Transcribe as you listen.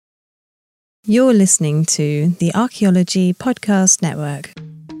You're listening to the Archaeology Podcast Network.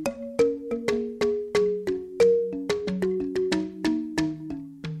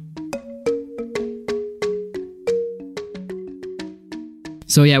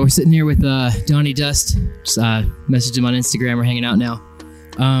 So yeah, we're sitting here with Donny Dust. Just messaged him on Instagram. We're hanging out now.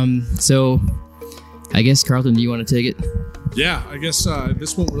 So I guess, Carlton, do you want to take it? Yeah, I guess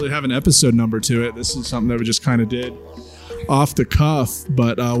this won't really have an episode number to it. This is something that we just kind of did off the cuff.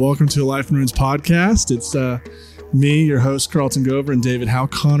 But welcome to a Life in Ruins podcast. It's me, your host, Carlton Gover, and David Howe.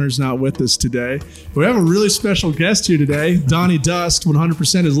 Connor's not with us today. But we have a really special guest here today, Donny Dust,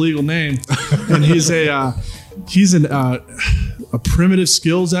 100% his legal name. And he's a primitive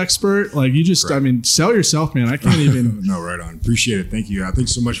skills expert. Like you just, right. I mean, sell yourself, man. I can't even. No, right on. Appreciate it. Thank you.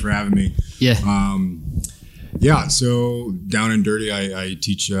 Thanks so much for having me. Yeah. So down and dirty, I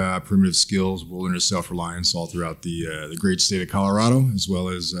teach primitive skills, wilderness self-reliance all throughout the great state of Colorado, as well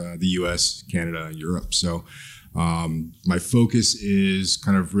as the U.S., Canada, and Europe. So my focus is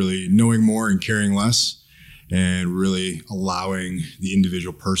kind of really knowing more and caring less, and really allowing the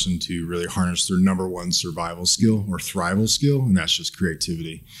individual person to really harness their number one survival skill or thrival skill, and that's just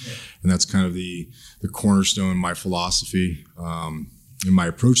creativity. Yeah. And that's kind of the cornerstone, my philosophy, and my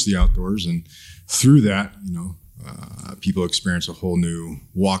approach to the outdoors. And through that, people experience a whole new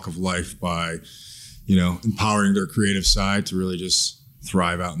walk of life by, empowering their creative side to really just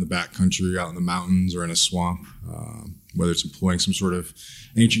thrive out in the backcountry, out in the mountains, or in a swamp, whether it's employing some sort of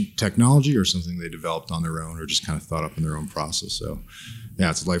ancient technology or something they developed on their own or just kind of thought up in their own process. So, yeah,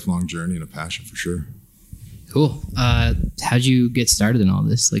 it's a lifelong journey and a passion for sure. Cool. How'd you get started in all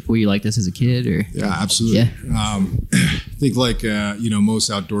this? Like, were you like this as a kid, or? Yeah, absolutely. Yeah. I think like, most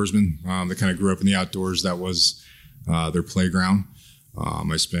outdoorsmen, they kind of grew up in the outdoors. That was their playground.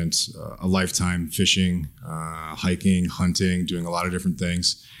 I spent a lifetime fishing, hiking, hunting, doing a lot of different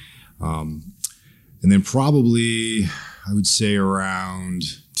things. And then probably, I would say around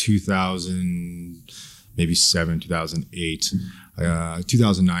 2000, maybe 2008,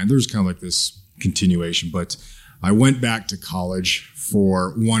 2009, there was kind of like this continuation, but I went back to college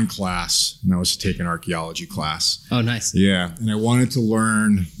for one class, and that was to take an archaeology class. Oh, nice. Yeah, and I wanted to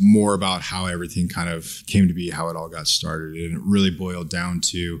learn more about how everything kind of came to be, how it all got started, and it really boiled down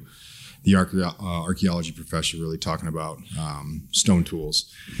to the archaeology professor really talking about stone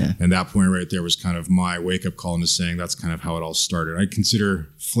tools. Yeah. And that point right there was kind of my wake-up call into saying that's kind of how it all started. I consider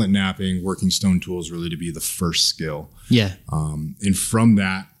flint knapping, working stone tools really to be the first skill. Yeah. And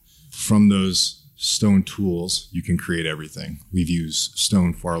from those stone tools, you can create everything. We've used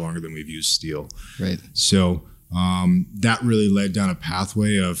stone far longer than we've used steel. Right. So that really led down a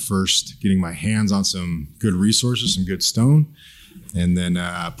pathway of first getting my hands on some good resources, some good stone, and then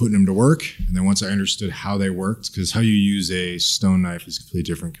putting them to work. And then once I understood how they worked, because how you use a stone knife is completely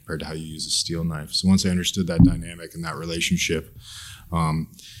different compared to how you use a steel knife. So once I understood that dynamic and that relationship,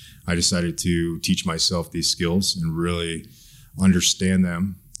 I decided to teach myself these skills and really understand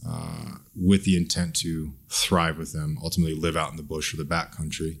them with the intent to thrive with them, ultimately live out in the bush or the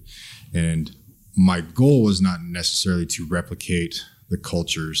backcountry. And my goal was not necessarily to replicate the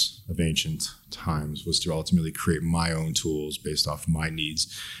cultures of ancient times, was to ultimately create my own tools based off my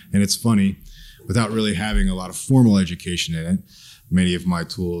needs. And it's funny, without really having a lot of formal education in it, many of my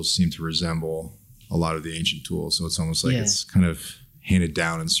tools seem to resemble a lot of the ancient tools. So it's almost like it's kind of handed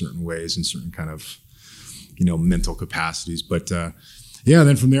down in certain ways, in certain kind of, mental capacities. But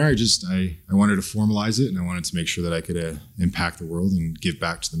then from there, I wanted to formalize it, and I wanted to make sure that I could impact the world and give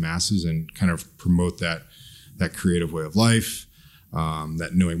back to the masses and kind of promote that creative way of life,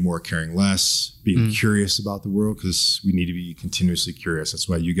 that knowing more, caring less, being curious about the world, because we need to be continuously curious. That's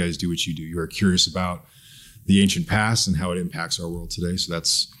why you guys do what you do. You are curious about the ancient past and how it impacts our world today. So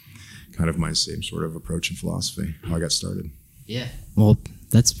that's kind of my same sort of approach and philosophy, how I got started. Yeah. Well,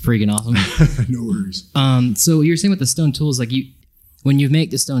 that's freaking awesome. No worries. So you were saying with the stone tools, like when you make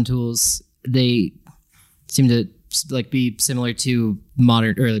the stone tools, they seem to like be similar to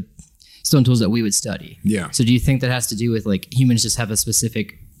modern or stone tools that we would study. Yeah. So do you think that has to do with like humans just have a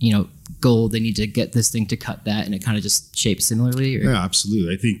specific, goal? They need to get this thing to cut that, and it kind of just shapes similarly? Or? Yeah,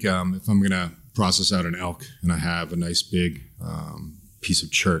 absolutely. I think if I'm going to process out an elk and I have a nice big piece of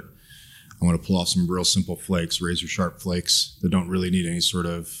chert, I want to pull off some real simple flakes, razor sharp flakes that don't really need any sort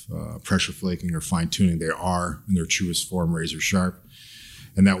of pressure flaking or fine tuning. They are, in their truest form, razor sharp.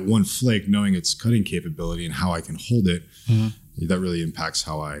 And that one flake, knowing its cutting capability and how I can hold it, that really impacts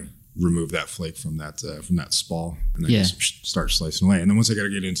how I remove that flake from that spall, and then just start slicing away. And then once I got to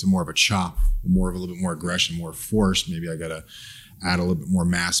get into more of a chop, more of a little bit more aggression, more force, maybe I got to add a little bit more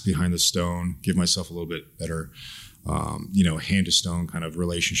mass behind the stone, give myself a little bit better hand to stone kind of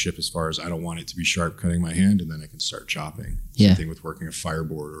relationship as far as I don't want it to be sharp cutting my hand, and then I can start chopping. Yeah. Same thing with working a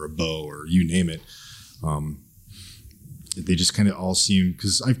fireboard or a bow or you name it. They just kind of all seem,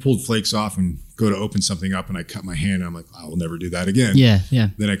 because I've pulled flakes off and go to open something up and I cut my hand and I'm like, I will never do that again. Yeah.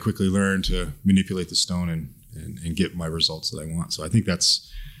 Then I quickly learn to manipulate the stone and get my results that I want. So I think that's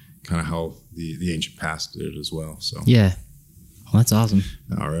kind of how the ancient past did it as well. So Yeah. Well, that's awesome.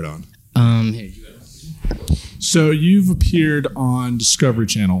 all right on. Here you go. So you've appeared on Discovery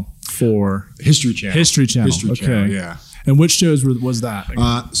Channel for History Channel. History Channel. Channel, Okay. yeah. And which shows was that?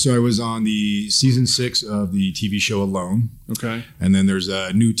 So I was on the season 6 of the TV show Alone. Okay. And then there's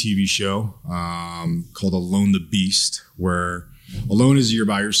a new TV show called Alone the Beast, where Alone is you're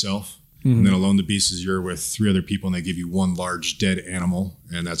by yourself. And then Alone the Beast is you're with 3 other people and they give you one large dead animal.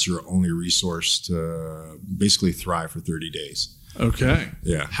 And that's your only resource to basically thrive for 30 days. Okay.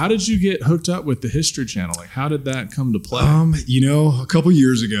 Yeah. How did you get hooked up with the History Channel? Like, how did that come to play? A couple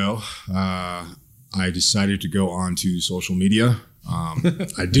years ago, I decided to go on to social media.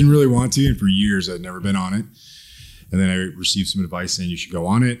 I didn't really want to, and for years I'd never been on it. And then I received some advice saying you should go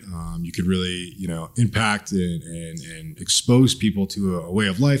on it. You could really, impact and expose people to a way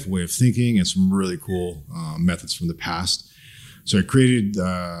of life, a way of thinking, and some really cool methods from the past. So I created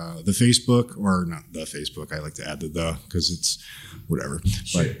the Facebook, or not the Facebook. I like to add the because it's whatever.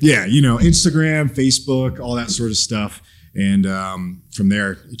 But yeah, Instagram, Facebook, all that sort of stuff. And from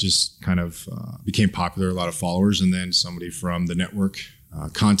there, it just kind of became popular, a lot of followers. And then somebody from the network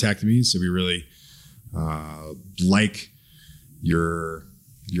contacted me and said, we really like your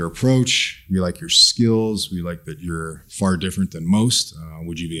approach. We like your skills. We like that you're far different than most.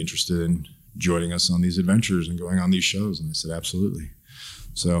 Would you be interested in joining us on these adventures and going on these shows? And I said, absolutely.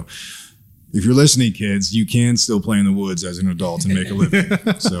 So if you're listening, kids, you can still play in the woods as an adult and make a living.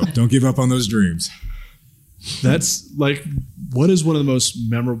 So don't give up on those dreams. That's like, what is one of the most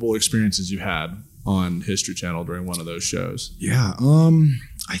memorable experiences you had on History Channel during one of those shows? Yeah.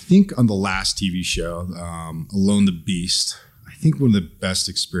 I think on the last TV show, Alone the Beast, I think one of the best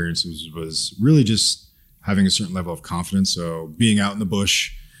experiences was really just having a certain level of confidence. So being out in the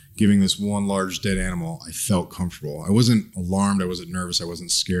bush, giving this one large dead animal, I felt comfortable. I wasn't alarmed. I wasn't nervous. I wasn't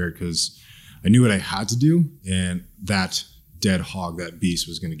scared because I knew what I had to do. And that dead hog, that beast,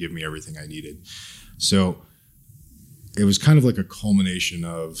 was going to give me everything I needed. So it was kind of like a culmination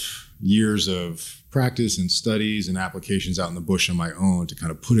of years of practice and studies and applications out in the bush on my own to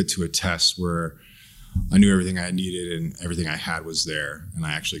kind of put it to a test where I knew everything I needed and everything I had was there. And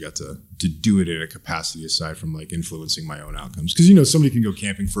I actually got to do it in a capacity aside from like influencing my own outcomes. Because, somebody can go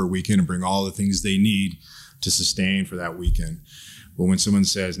camping for a weekend and bring all the things they need to sustain for that weekend. But when someone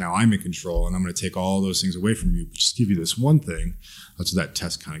says, now I'm in control and I'm going to take all those things away from you, but just give you this one thing, that's where that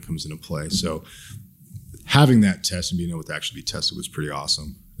test kind of comes into play. So having that test and being able to actually be tested was pretty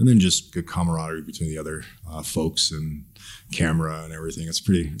awesome. And then just good camaraderie between the other folks and camera and everything. It's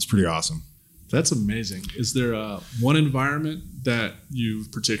pretty awesome. That's amazing. Is there one environment that you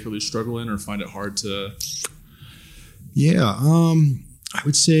particularly struggle in or find it hard to? Yeah, I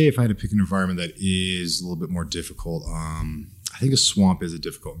would say if I had to pick an environment that is a little bit more difficult, I think a swamp is a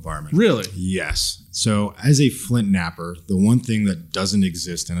difficult environment. Really? Yes. So as a flint napper, the one thing that doesn't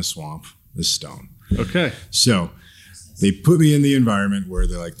exist in a swamp is stone. Okay. So they put me in the environment where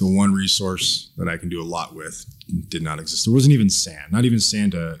they're like the one resource that I can do a lot with did not exist. There wasn't even sand, not even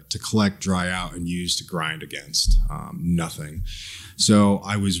sand to collect, dry out, and use to grind against. Nothing. So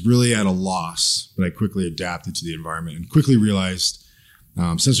I was really at a loss, but I quickly adapted to the environment and quickly realized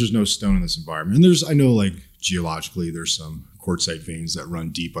since there's no stone in this environment, and I know like geologically there's some quartzite veins that run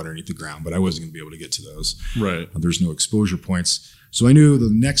deep underneath the ground, but I wasn't going to be able to get to those. Right. There's no exposure points. So I knew the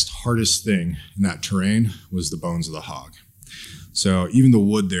next hardest thing in that terrain was the bones of the hog. So even the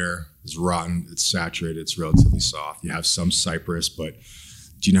wood there is rotten, it's saturated, it's relatively soft. You have some cypress, but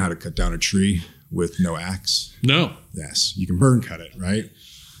do you know how to cut down a tree with no axe? No. Yes, you can burn cut it, right?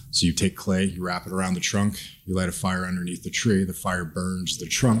 So you take clay, you wrap it around the trunk, you light a fire underneath the tree, the fire burns the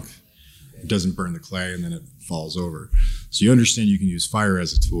trunk, it doesn't burn the clay, and then it falls over. So you understand you can use fire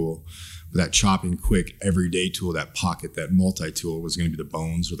as a tool, but that chopping quick everyday tool, that pocket, that multi-tool was going to be the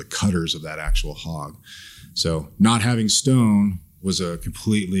bones or the cutters of that actual hog. So not having stone was a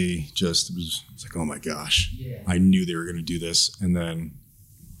completely it's like, oh my gosh, I knew they were going to do this. And then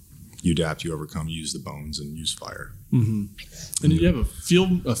you adapt, you overcome, you use the bones and use fire. Mm-hmm. And you have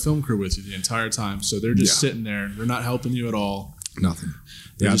a film crew with you the entire time. So they're just sitting there. They're not helping you at all. Nothing.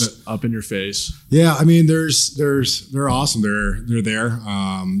 They're just up in your face. Yeah, I mean, they're awesome. They're there.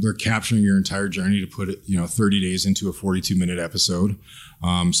 They're capturing your entire journey to put it, 30 days into a 42-minute episode.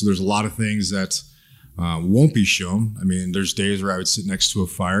 So there's a lot of things that won't be shown. I mean, there's days where I would sit next to a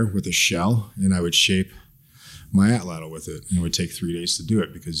fire with a shell and I would shape my atlatl with it. And it would take 3 days to do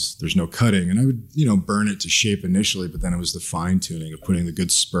it because there's no cutting. And I would, burn it to shape initially, but then it was the fine tuning of putting the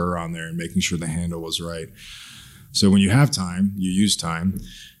good spur on there and making sure the handle was right. So when you have time, you use time, and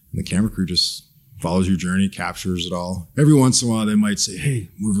the camera crew just follows your journey, captures it all. Every once in a while, they might say, hey,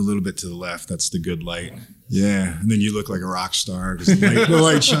 move a little bit to the left. That's the good light. Yeah. And then you look like a rock star because the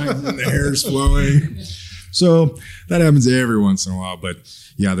light shines and the hair is flowing. So that happens every once in a while. But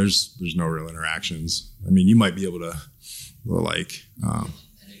yeah, there's no real interactions. I mean, you might be able to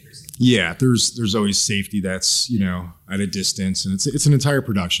there's always safety that's, at a distance, and it's an entire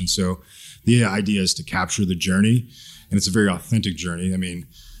production. So the idea is to capture the journey, and it's a very authentic journey. I mean,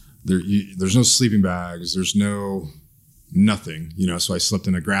 there's no sleeping bags. There's nothing, so I slept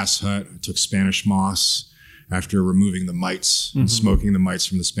in a grass hut. I took Spanish moss. After removing the mites and smoking the mites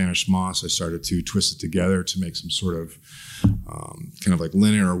from the Spanish moss, I started to twist it together to make some sort of kind of like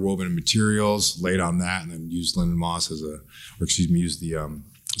linen or woven materials, laid on that, and then used use the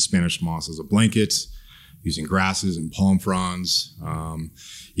Spanish moss as a blanket, using grasses and palm fronds.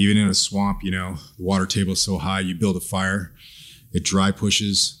 Even in a swamp, the water table is so high, you build a fire, it dry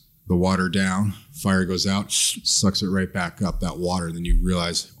pushes the water down, fire goes out, sucks it right back up, that water, and then you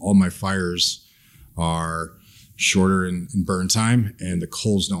realize all my fires are shorter in burn time, and the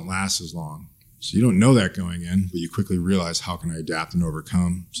coals don't last as long. So you don't know that going in, but you quickly realize, how can I adapt and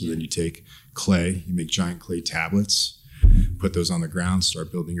overcome? So then you take clay, you make giant clay tablets, put those on the ground,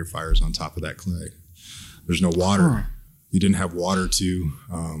 start building your fires on top of that clay. There's no water. You didn't have water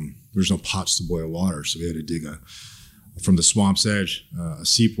there's no pots to boil water. So we had to dig from the swamp's edge, a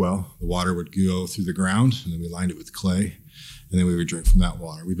seep well. The water would go through the ground, and then we lined it with clay. And then we would drink from that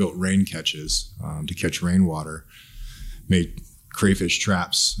water. We built rain catches to catch rainwater, made crayfish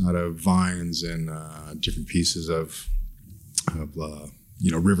traps out of vines and different pieces of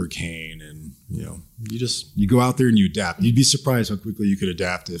river cane. And, you go out there and you adapt. You'd be surprised how quickly you could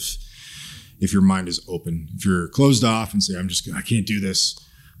adapt if your mind is open. If you're closed off and say, I can't do this,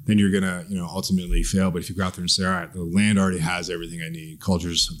 then you're going to, ultimately fail. But if you go out there and say, all right, the land already has everything I need.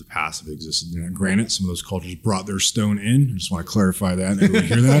 Cultures of the past have existed. Granted, some of those cultures brought their stone in. I just want to clarify that. Everyone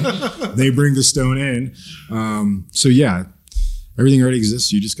hear that? They bring the stone in. So yeah, everything already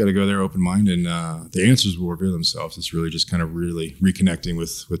exists. You just got to go there open-minded, and the answers will reveal themselves. It's really just kind of really reconnecting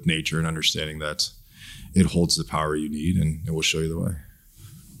with nature and understanding that it holds the power you need, and it will show you the way.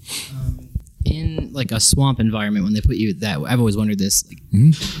 In like a swamp environment, when they put you that, I've always wondered this,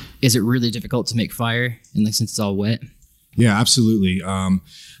 is it really difficult to make fire? And since it's all wet? Yeah, absolutely.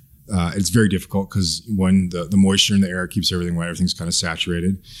 It's very difficult because when the moisture in the air keeps everything wet, everything's kind of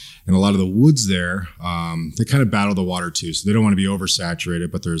saturated. And a lot of the woods there, they kind of battle the water too. So they don't want to be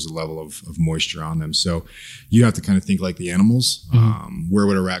oversaturated, but there's a level of moisture on them. So you have to kind of think like the animals. Where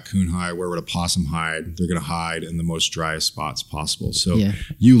would a raccoon hide? Where would a possum hide? They're going to hide in the most driest spots possible. So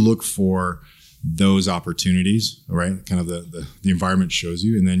you look for those opportunities, right? Kind of the environment shows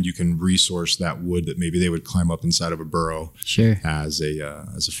you, and then you can resource that wood that maybe they would climb up inside of a burrow as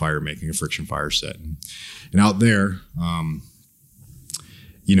a fire, making a friction fire set. And out there,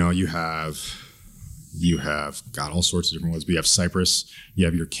 you have got all sorts of different woods. We have cypress, you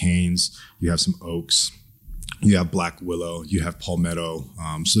have your canes, you have some oaks, you have black willow, you have palmetto.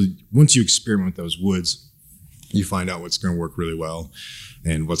 So once you experiment with those woods, you find out what's going to work really well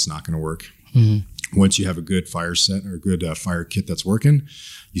and what's not going to work. Once you have a good fire set or a good fire kit that's working,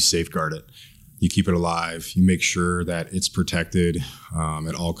 you safeguard it. You keep it alive. You make sure that it's protected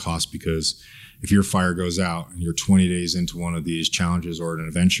at all costs, because if your fire goes out and you're 20 days into one of these challenges or an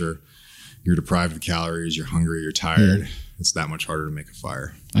adventure, you're deprived of calories, you're hungry, you're tired. It's that much harder to make a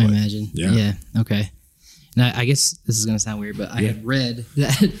fire. I imagine. Yeah. Okay. Now, I guess this is going to sound weird, but I had read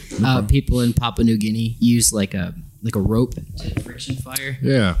that people in Papua New Guinea use like a rope to friction fire.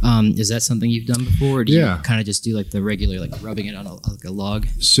 Yeah. Is that something you've done before? Or do you kind of just do like the regular, like rubbing it on a log?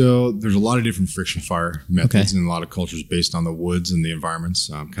 So there's a lot of different friction fire methods in a lot of cultures based on the woods and the environments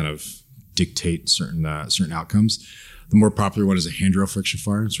kind of dictate certain outcomes. The more popular one is a hand drill friction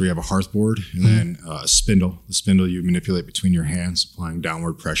fire. So you have a hearth board and then a spindle. The spindle you manipulate between your hands, applying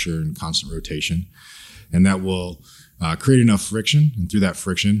downward pressure and constant rotation. And that will create enough friction. And through that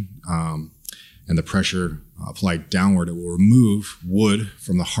friction and the pressure applied downward, it will remove wood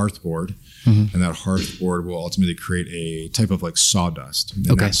from the hearth board. And that hearth board will ultimately create a type of like sawdust. And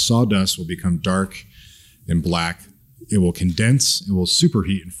that sawdust will become dark and black. It will condense, it will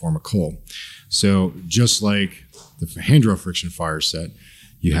superheat and form a coal. So just like the hand drill friction fire set,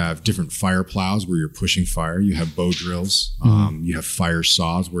 you have different fire plows where you're pushing fire. You have bow drills. You have fire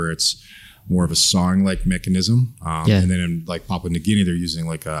saws where it's more of a sawing-like mechanism. Yeah. And then in like Papua New Guinea, they're using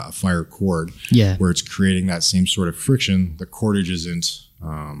like a fire cord, Yeah. where it's creating that same sort of friction. The cordage isn't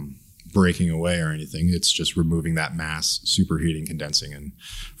breaking away or anything. It's just removing that mass, superheating, condensing, and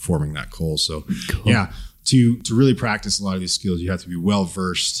forming that coal. So yeah, to really practice a lot of these skills, you have to be well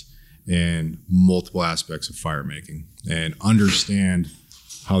versed in multiple aspects of fire making and understand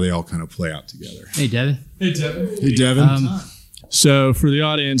how they all kind of play out together. Hey, Devin. Hey, Devin. Hey, Devin. So for the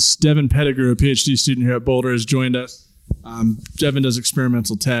audience, Devin Pettigrew, a PhD student here at Boulder, has joined us. Devin does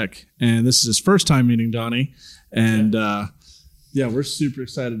experimental tech, and this is his first time meeting Donny. And we're super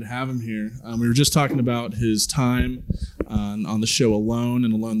excited to have him here. We were just talking about his time on the show Alone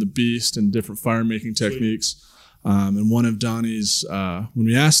and Alone the Beast and different fire making techniques. And one of Donny's, when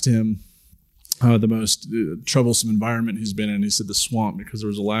we asked him the most troublesome environment he's been in, he said the swamp, because there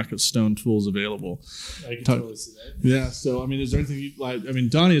was a lack of stone tools available. I can totally see that. Yeah. So, I mean, is there anything you like? I mean,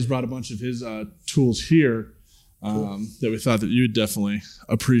 Donny has brought a bunch of his tools here that we thought that you would definitely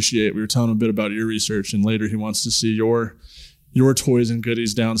appreciate. We were telling him a bit about your research, and later he wants to see your toys and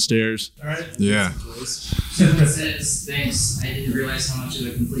goodies downstairs. All right. Yeah. So it says, thanks. I didn't realize how much of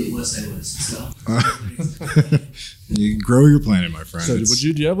a complete wuss I was. So. You grow your planet, my friend. So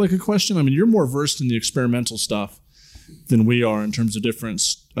do you have like a question? I mean, you're more versed in the experimental stuff than we are in terms of different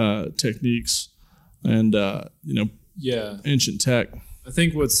techniques and, Yeah. ancient tech. I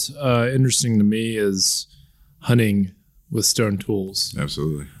think what's interesting to me is hunting with stone tools.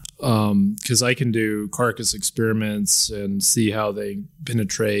 Absolutely. Because I can do carcass experiments and see how they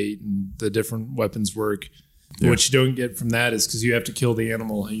penetrate and the different weapons work. Yeah. What you don't get from that is because you have to kill the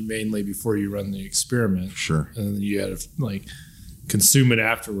animal humanely before you run the experiment. Sure. And then you got to like consume it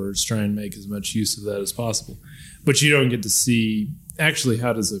afterwards, try and make as much use of that as possible. But you don't get to see actually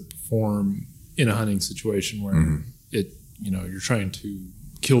how does it perform in a hunting situation where you're trying to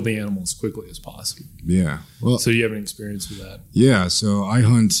kill the animal as quickly as possible. Yeah. Well, So you have an experience with that? yeah. So I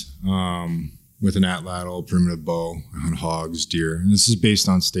hunt with an atlatl, primitive bow. I hunt hogs, deer. And this is based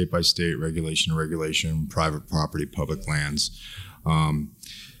on state by state regulation, private property, public lands. And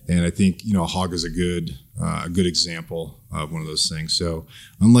I think, a hog is a good example of one of those things. So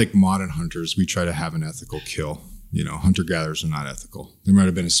unlike modern hunters, we try to have an ethical kill. Hunter-gatherers are not ethical. There might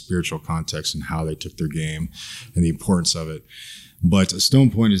have been a spiritual context in how they took their game and the importance of it. But a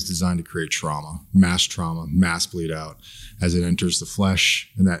stone point is designed to create trauma, mass bleed out. As it enters the flesh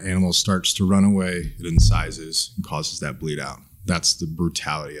and that animal starts to run away, it incisors and causes that bleed out. That's the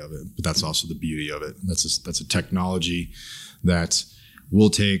brutality of it, but that's also the beauty of it. That's a technology that will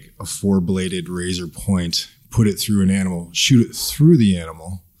take a 4-bladed razor point, put it through an animal, shoot it through the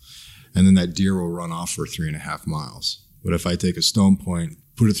animal, and then that deer will run off for 3.5 miles. But if I take a stone point,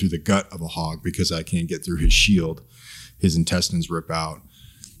 put it through the gut of a hog because I can't get through his shield, his intestines rip out,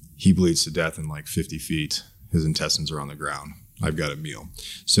 he bleeds to death in like 50 feet. His intestines are on the ground. I've got a meal.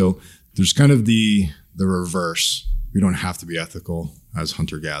 So there's kind of the reverse. We don't have to be ethical as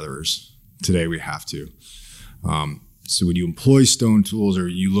hunter-gatherers. Today we have to. So when you employ stone tools or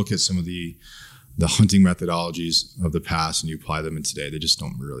you look at some of the hunting methodologies of the past and you apply them in today, they just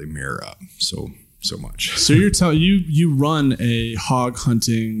don't really mirror up so much. So you're telling you run a hog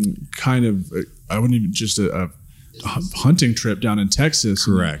hunting kind of, I wouldn't even just a hunting trip down in Texas.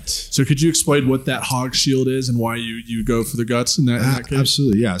 Correct. So could you explain what that hog shield is and why you go for the guts in that case?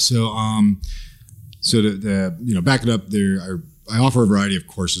 Absolutely, yeah. So to back it up, I offer a variety of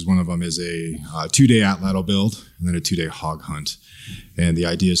courses. One of them is a 2-day atlatl build and then a 2-day hog hunt. And the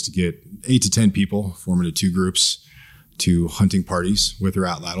idea is to get 8 to 10 people, form into 2 groups, to hunting parties with their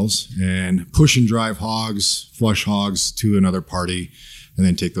atlatls and push and drive hogs, flush hogs to another party, and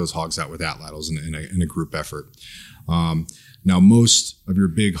then take those hogs out with atlatls in a group effort. Now, most of your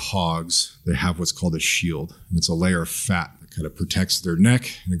big hogs, they have what's called a shield. And it's a layer of fat that kind of protects their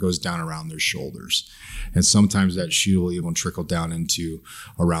neck, and it goes down around their shoulders. And sometimes that shield will even trickle down into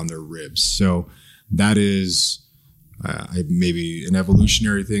around their ribs. So that is maybe an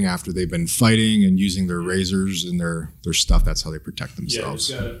evolutionary thing after they've been fighting and using their razors and their stuff. That's how they protect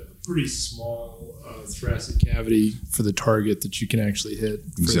themselves. Yeah, it's got a pretty small thoracic cavity for the target that you can actually hit.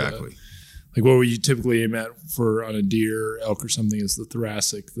 Exactly. Like what would you typically aim at on a deer, elk, or something is the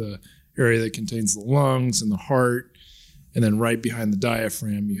thoracic, the area that contains the lungs and the heart. And then right behind the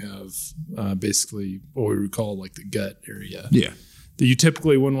diaphragm, you have basically what we would call like the gut area. Yeah. That you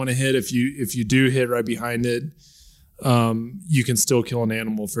typically wouldn't want to hit. If you do hit right behind it, you can still kill an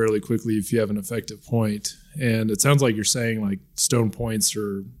animal fairly quickly if you have an effective point. And it sounds like you're saying like stone points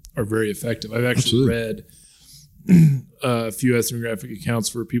are very effective. I've actually read a few ethnographic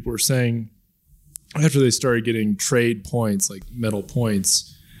accounts where people are saying after they started getting trade points, like metal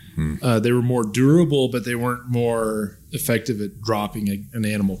points, They were more durable, but they weren't more effective at dropping an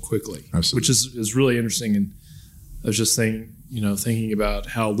animal quickly. Absolutely. Which is really interesting. And I was just thinking about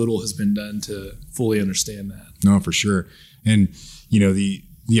how little has been done to fully understand that. No, for sure. And the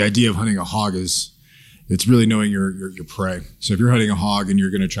idea of hunting a hog is, it's really knowing your prey. So if you're hunting a hog and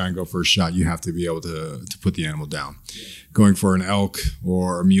you're going to try and go for a shot, you have to be able to put the animal down. Yeah. Going for an elk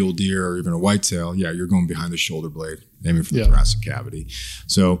or a mule deer or even a whitetail, you're going behind the shoulder blade, aiming for the thoracic cavity.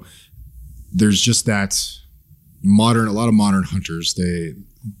 So there's just that a lot of modern hunters,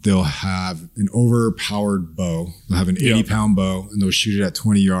 they'll have an overpowered bow. They'll have an 80-pound bow, and they'll shoot it at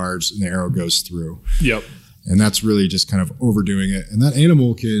 20 yards, and the arrow goes through. Yep. And that's really just kind of overdoing it. And that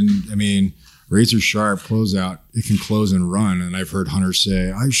animal can, razor sharp closeout, it can close and run. And I've heard hunters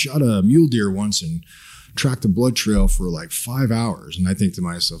say, I shot a mule deer once and tracked a blood trail for like 5 hours. And I think to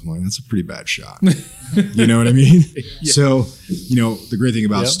myself, I'm like, that's a pretty bad shot. You know what I mean? Yeah. So, the great thing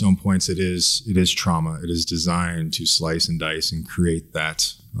about stone points, it is trauma. It is designed to slice and dice and create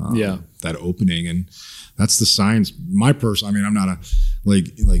that opening. And that's the science. I'm not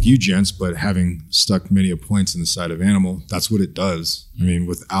like you gents, but having stuck many points in the side of animal, that's what it does.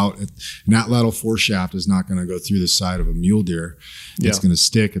 Without it, an atlatl foreshaft is not going to go through the side of a mule deer. It's going to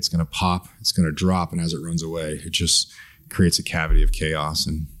stick, it's going to pop, it's going to drop. And as it runs away, it just creates a cavity of chaos.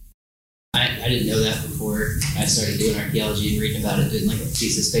 And I didn't know that before I started doing archaeology and reading about it, doing like a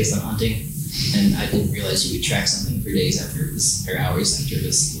thesis based on hunting. And I didn't realize you would track something for days after it was, or hours after it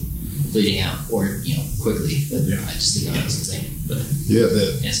was bleeding out, or quickly. But I just didn't know that was insane. But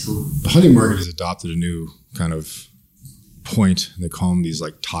it's cool. The hunting market has adopted a new kind of point. They call them these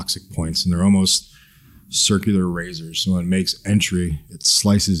like toxic points, and they're almost circular razors. So when it makes entry, it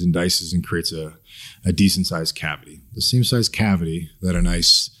slices and dices and creates a decent sized cavity, the same size cavity that a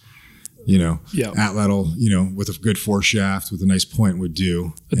nice atlatl, with a good foreshaft with a nice point would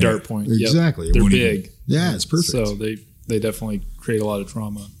do. A dart point. Exactly. Yep. They're big. It's perfect. So they definitely create a lot of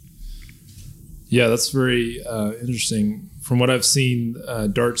trauma. Yeah, that's very interesting. From what I've seen,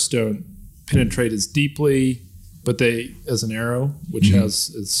 darts don't penetrate as deeply, but they, as an arrow, which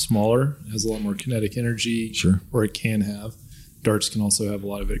is smaller, has a lot more kinetic energy. Sure. Or it can have. Darts can also have a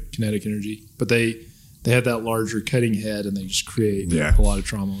lot of kinetic energy, but they have that larger cutting head, and they just create a lot of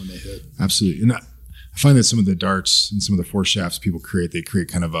trauma when they hit. Absolutely. And I find that some of the darts and some of the foreshafts people create, they create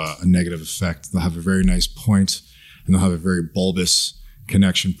kind of a negative effect. They'll have a very nice point, and they'll have a very bulbous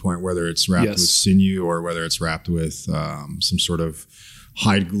connection point, whether it's wrapped with sinew or whether it's wrapped with some sort of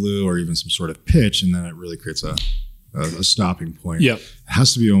hide glue or even some sort of pitch, and then it really creates a stopping point. Yep. It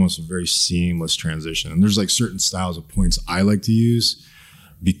has to be almost a very seamless transition. And there's like certain styles of points I like to use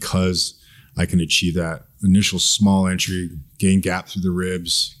because I can achieve that initial small entry, gain gap through the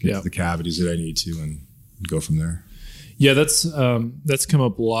ribs, get to the cavities that I need to, and go from there. Yeah, that's come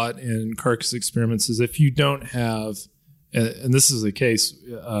up a lot in carcass experiments, is if you don't have, and this is the case,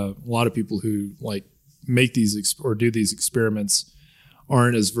 a lot of people who like make these or do these experiments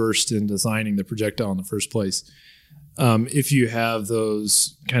aren't as versed in designing the projectile in the first place. If you have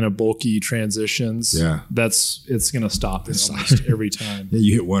those kind of bulky transitions, it's going to stop it almost every time.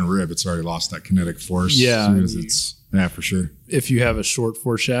 You hit one rib, it's already lost that kinetic force. For sure. If you have a short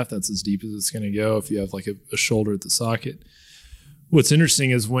foreshaft, that's as deep as it's going to go. If you have like a shoulder at the socket. What's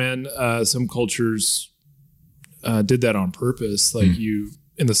interesting is when some cultures did that on purpose, like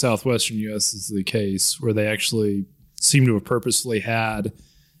in the southwestern U.S. is the case, where they actually seem to have purposefully had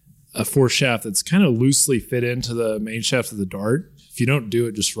a foreshaft that's kind of loosely fit into the main shaft of the dart. If you don't do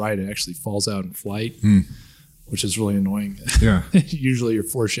it just right, it actually falls out in flight, which is really annoying. Yeah. Usually your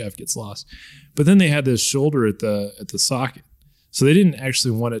foreshaft gets lost. But then they had this shoulder at the socket. So they didn't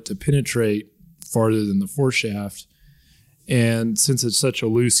actually want it to penetrate farther than the foreshaft. And since it's such a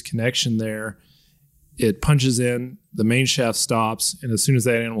loose connection there, it punches in, the main shaft stops, and as soon as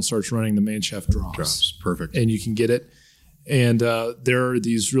that animal starts running, the main shaft drops. Perfect. And you can get it. And there are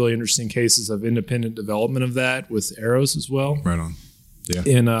these really interesting cases of independent development of that with arrows as well. Right on. Yeah.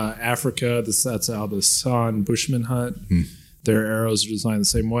 In Africa, that's how the San Bushmen hunt. Their arrows are designed the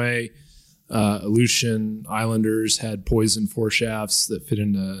same way. Aleutian Islanders had poison foreshafts that fit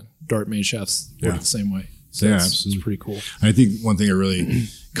into dart main shafts the same way. So absolutely. It's pretty cool. And I think one thing that really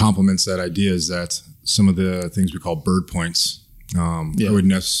complements that idea is that some of the things we call bird points, I would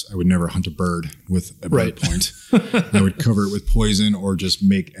never hunt a bird with a bird point. I would cover it with poison or just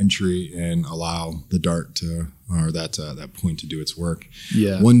make entry and allow the dart to, or that point to do its work.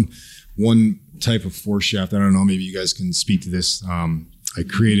 Yeah. One type of foreshaft, I don't know, maybe you guys can speak to this. I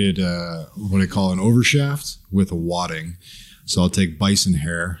created what I call an overshaft with a wadding. So I'll take bison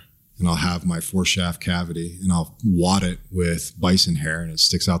hair and I'll have my foreshaft cavity, and I'll wad it with bison hair, and it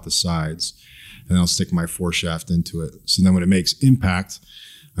sticks out the sides, and I'll stick my foreshaft into it. So then when it makes impact,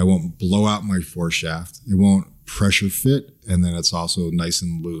 I won't blow out my foreshaft. It won't pressure fit, and then it's also nice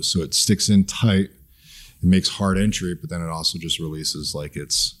and loose. So it sticks in tight. It makes hard entry, but then it also just releases like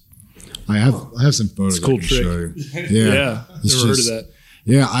it's. I have some photos. It's a cool I can trick. show you. Yeah, never heard of that.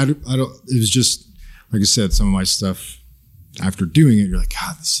 Yeah, I don't. It was just like I said. Some of my stuff after doing it, you're like,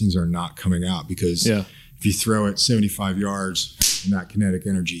 God, these things are not coming out because if you throw it 75 yards and that kinetic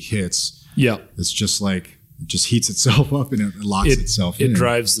energy hits, it's just like it just heats itself up and it locks itself in. It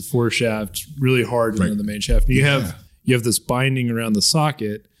drives the foreshaft really hard into the main shaft. And you have this binding around the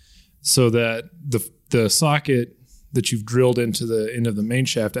socket so that the socket that you've drilled into the end of the main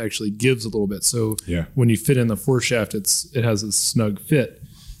shaft actually gives a little bit. So when you fit in the foreshaft, it has a snug fit.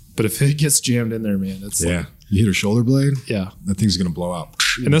 But if it gets jammed in there, man, it's like, you hit a shoulder blade, that thing's gonna blow out.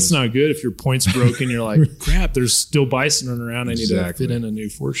 And that's not good. If your point's broken, you're like, crap, there's still bison running around. I need to fit in a new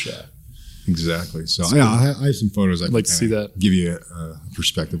foreshaft. Exactly. So I have some photos. I'd like to see that. Give you a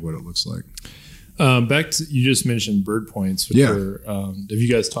perspective of what it looks like. Back to, you just mentioned bird points. Which are, have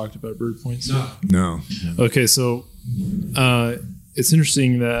you guys talked about bird points? No. Okay, so it's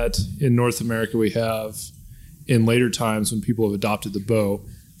interesting that in North America we have, in later times when people have adopted the bow,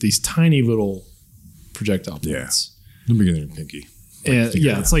 these tiny little projectile points. The beginning of your pinky. And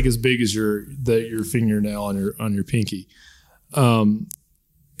it's like as big as your fingernail on your pinky.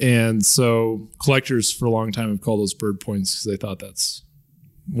 And so collectors for a long time have called those bird points because they thought that's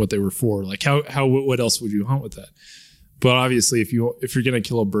what they were for. Like what else would you hunt with that? But obviously if you're going to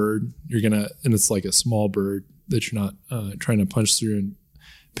kill a bird, and it's like a small bird that you're not trying to punch through and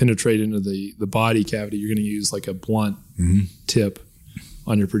penetrate into the body cavity, you're going to use like a blunt tip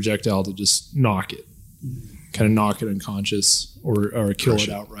on your projectile to just knock it unconscious or kill it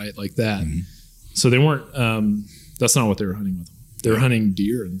outright like that. So they weren't, that's not what they were hunting with them. They were hunting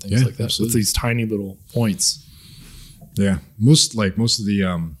deer and things like that. Absolutely. With these tiny little points. Yeah. Most of the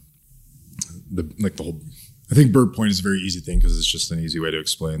whole, I think bird point is a very easy thing because it's just an easy way to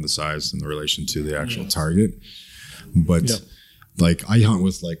explain the size and the relation to the actual target. But like I hunt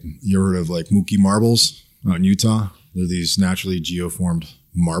with you heard of like Mookie marbles out in Utah? They're these naturally geoformed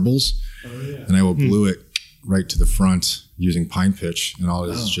marbles. And I will glue it right to the front using pine pitch, and all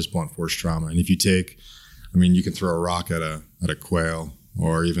it is just blunt force trauma. And if you you can throw a rock at a quail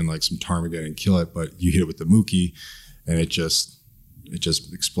or even like some ptarmigan and kill it, but you hit it with the Mookie and it just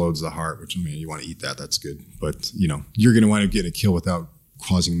explodes the heart, which you want to eat that, that's good. But you're going to wind up getting a kill without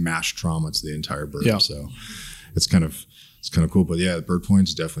causing mash trauma to the entire bird. Yeah. So it's kind of cool. But the bird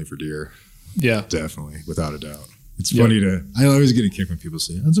point's definitely for deer. Yeah. Definitely, without a doubt. It's funny I always get a kick when people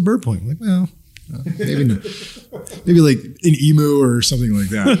say, that's a bird point. I'm like, well, maybe not. Maybe like an emu or something like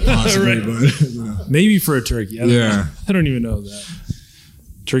that, possibly. Right. But maybe for a turkey. I don't even know that.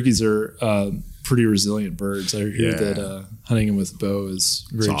 Turkeys are pretty resilient birds. I hear that hunting them with a bow is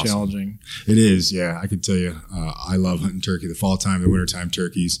very challenging. It is, I can tell you. I love hunting turkey. The fall time, the wintertime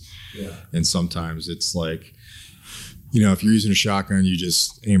turkeys. Yeah. And sometimes it's like, if you're using a shotgun, you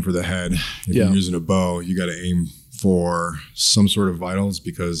just aim for the head. If you're using a bow, you got to aim for some sort of vitals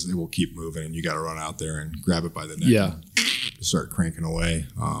because it will keep moving and you got to run out there and grab it by the neck and start cranking away.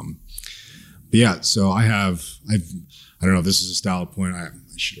 So I don't know if this is a style point. I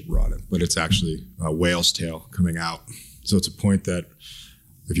should have brought it, but it's actually a whale's tail coming out. So it's a point that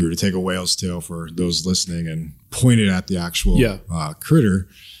if you were to take a whale's tail for those listening and point it at the actual critter,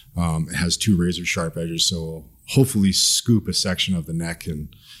 it has two razor sharp edges. So it'll hopefully scoop a section of the neck and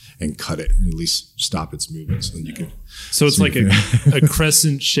cut it, and at least stop its movement. So then you could. So it's like a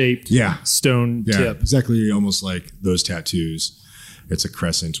crescent shaped stone tip. Exactly, almost like those tattoos. It's a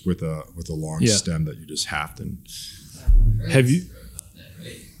crescent with a long stem that you just haft. And have you?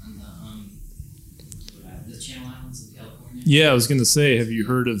 The Channel Islands of California. Yeah, I was going to say, have you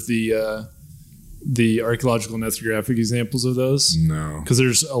heard of the archaeological and ethnographic examples of those? No. Because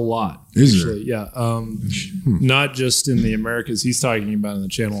there's a lot. Is there? Yeah. Not just in the Americas. He's talking about in the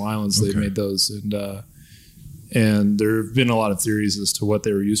Channel Islands. They've made those. And there have been a lot of theories as to what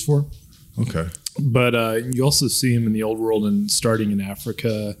they were used for. Okay. But you also see them in the old world and starting in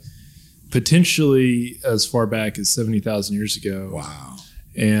Africa, potentially as far back as 70,000 years ago. Wow.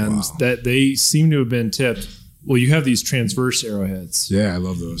 And that they seem to have been tipped. Well, you have these transverse arrowheads. Yeah, I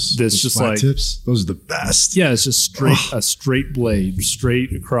love those. That's just flat like tips. Those are the best. Yeah, it's just a straight blade,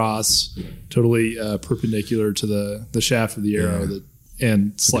 straight across, totally perpendicular to the shaft of the arrow.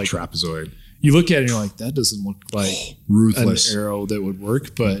 And it's like a trapezoid. You look at it and you're like, that doesn't look like ruthless an arrow that would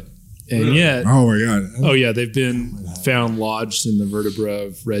work, but And yet, Oh my god. oh yeah, they've been found lodged in the vertebra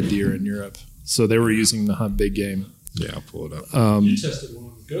of red deer in Europe. So they were using to hunt big game. Yeah, I'll pull it up. You tested one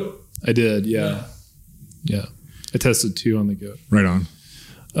on the goat. I did, yeah. I tested 2 on the goat. Right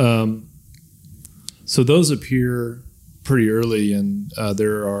on. So those appear pretty early, and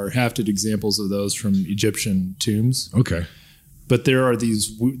there are hafted examples of those from Egyptian tombs. Okay. But there are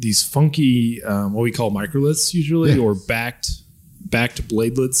these funky, what we call microliths usually, or backed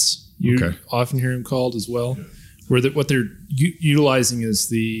bladelets. You often hear them called as well, where what they're utilizing is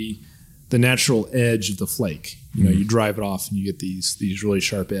the natural edge of the flake. You know, you drive it off and you get these really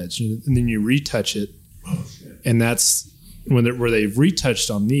sharp edges, and then you retouch it, and that's where they've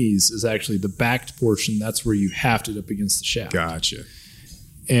retouched on these is actually the backed portion. That's where you hafted up against the shaft. Gotcha.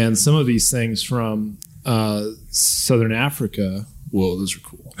 And some of these things from Southern Africa, whoa, those are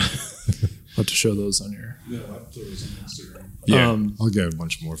cool. I'll have to show those on here. Yeah, I'll put those on Instagram. Yeah, I'll get a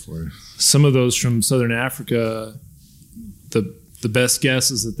bunch more for you. Some of those from Southern Africa, the best guess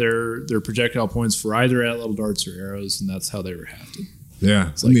is that they're projectile points for either atlatl darts or arrows, and that's how they were hafted. Yeah,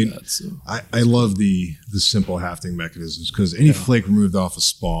 It's like that, so. I love the simple hafting mechanisms because any flake removed off a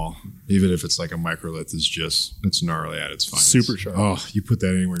spall, even if it's like a microlith, it's gnarly at its finest. Super sharp. Oh, you put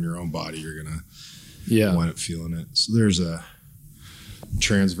that anywhere in your own body, you're gonna wind up feeling it. So there's a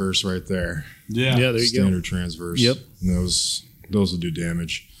transverse right there. Yeah. Yeah, there you go. Standard transverse. Yep. And those will do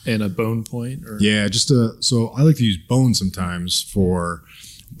damage. And a bone point? Yeah, so I like to use bone sometimes for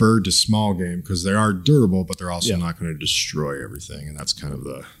bird to small game because they are durable, but they're also not going to destroy everything. And that's kind of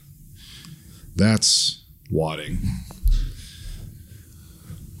that's wadding.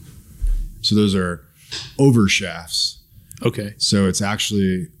 So those are over shafts. Okay. So it's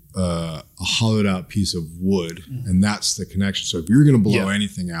actually a hollowed out piece of wood, and that's the connection. So if you're going to blow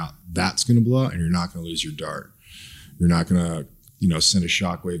anything out, that's going to blow out, and you're not going to lose your dart. You're not going to send a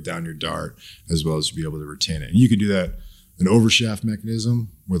shockwave down your dart, as well as be able to retain it. And you could do that, an overshaft mechanism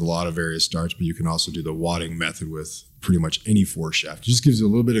with a lot of various darts, but you can also do the wadding method with pretty much any foreshaft. It just gives you a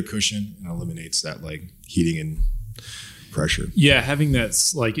little bit of cushion and eliminates that like heating and pressure. Yeah, having that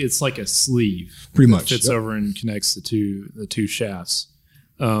it's like a sleeve. Pretty much. Fits over and connects the two shafts.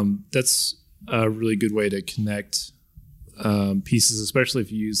 That's a really good way to connect pieces, especially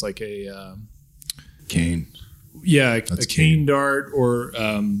if you use like a cane. Yeah, a cane dart, or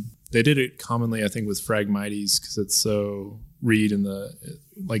they did it commonly, I think, with Phragmites because it's so reed in the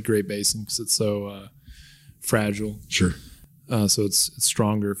like Great Basin because it's so fragile. Sure. So it's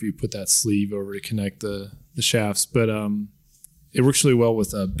stronger if you put that sleeve over to connect the shafts. But it works really well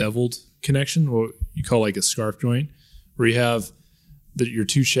with a beveled connection, what you call like a scarf joint, where you have your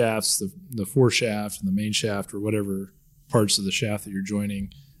two shafts, the foreshaft and the main shaft, or whatever parts of the shaft that you're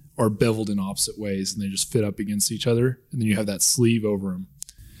joining, are beveled in opposite ways, and they just fit up against each other, and then you have that sleeve over them.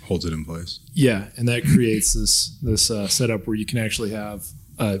 Holds it in place. Yeah, and that creates this setup where you can actually have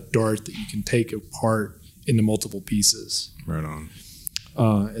a dart that you can take apart into multiple pieces. Right on.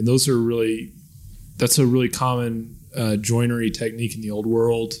 And that's a really common joinery technique in the old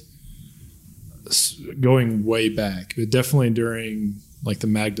world, going way back, but definitely during like the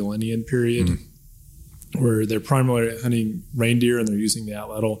Magdalenian period, where they're primarily hunting reindeer and they're using the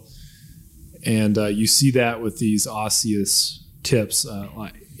atlatl. And you see that with these osseous tips,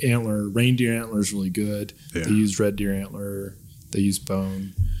 like antler. Reindeer antler is really good. Yeah. They use red deer antler. They use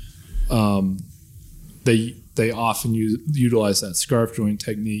bone. They often utilize that scarf joint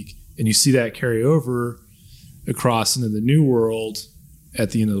technique, and you see that carry over across into the New World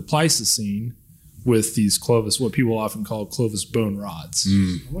at the end of the Pleistocene with these Clovis, what people often call Clovis bone rods.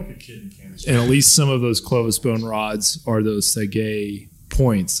 I'm like a kid in Kansas. And at least some of those Clovis bone rods are those Sagae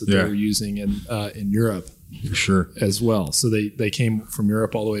points that they were using in Europe. For sure. As well. So they came from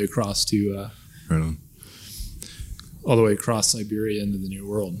Europe all the way across to right on. All the way across Siberia into the New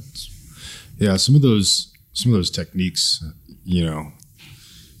World. Yeah, some of those techniques, they're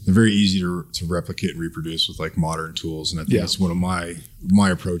very easy to replicate and reproduce with like modern tools. And I think that's one of my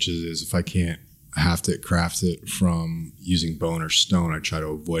approaches is if I can't craft it from using bone or stone, I try to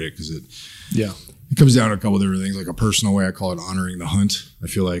avoid it because it comes down to a couple of different things. Like a personal way, I call it honoring the hunt. I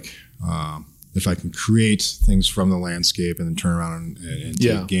feel like if I can create things from the landscape and then turn around and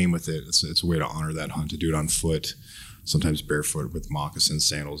take game with it, it's a way to honor that hunt, to do it on foot, sometimes barefoot with moccasins,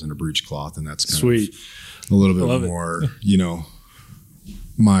 sandals, and a breechcloth. And that's kind of a little bit more,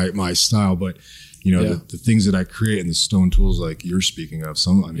 my style. But, the things that I create and the stone tools like you're speaking of,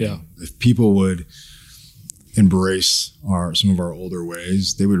 if people would embrace some of our older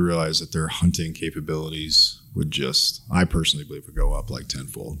ways, they would realize that their hunting capabilities would I personally believe, would go up like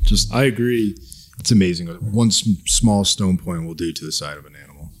tenfold. I agree. It's amazing what one small stone point will do to the side of an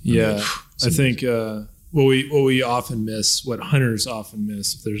animal. Yeah, I think what we often miss, what hunters often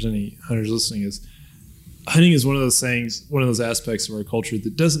miss, if there's any hunters listening, is hunting is one of those things, one of those aspects of our culture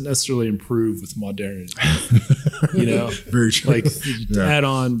that doesn't necessarily improve with modernity. Very true. Like add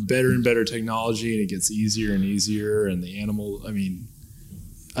on better and better technology, and it gets easier and easier. And the animal, I mean,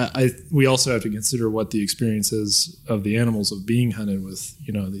 we also have to consider what the experience is of the animals of being hunted with,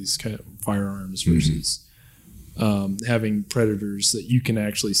 these kind of firearms versus having predators that you can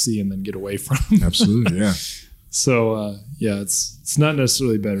actually see and then get away from. Absolutely, yeah. So it's not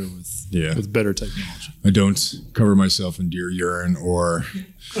necessarily better with better technology. I don't cover myself in deer urine or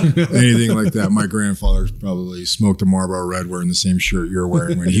anything like that. My grandfather probably smoked a Marlboro Red wearing the same shirt you're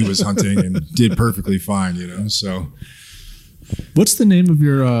wearing when he was hunting and did perfectly fine, so. What's the name of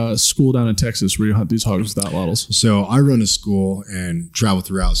your school down in Texas where you hunt these hogs with atlatls? So I run a school and travel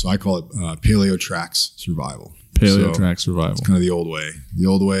throughout. So I call it Paleo Tracks Survival. Track Survival. It's kind of the old way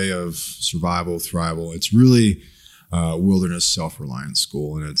of survival, thrival. It's really wilderness self-reliance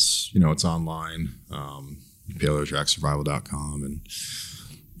school, and it's online, paleotracksurvival.com, and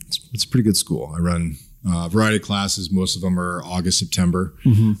it's a pretty good school. I run a variety of classes. Most of them are August, September,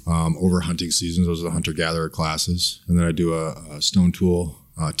 over hunting seasons. Those are the hunter-gatherer classes. And then I do a stone tool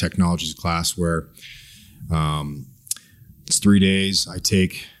technologies class where it's 3 days. I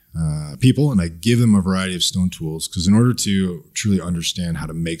take people and I give them a variety of stone tools, because in order to truly understand how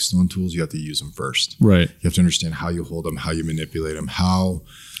to make stone tools, you have to use them first. Right. You have to understand how you hold them, how you manipulate them, how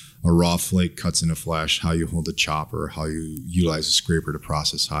a raw flake cuts into flesh, how you hold a chopper, how you utilize a scraper to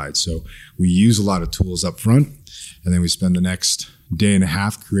process hide. So we use a lot of tools up front, and then we spend the next day and a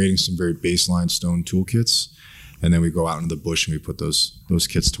half creating some very baseline stone toolkits. And then we go out into the bush and we put those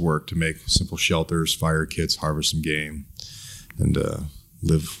kits to work to make simple shelters, fire kits, harvest some game, and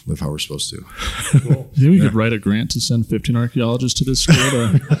live how we're supposed to. Cool. You think we could write a grant to send 15 archaeologists to this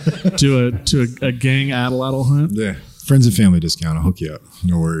school to do a gang atlatl hunt? Yeah. Friends and family discount. I'll hook you up.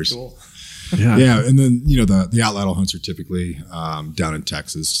 No worries. Cool. Yeah. And then, the atlatl hunts are typically down in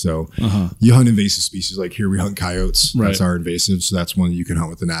Texas. So you hunt invasive species. Like here we hunt coyotes. Right. That's our invasive. So that's one you can hunt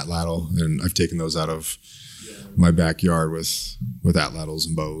with an atlatl. And I've taken those out of my backyard with atlatls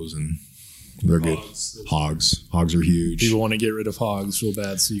and bows, and they're good. Hogs are huge. People want to get rid of hogs real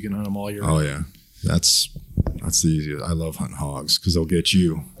bad so you can hunt them all year round. Oh yeah. That's the easiest. I love hunting hogs because they'll get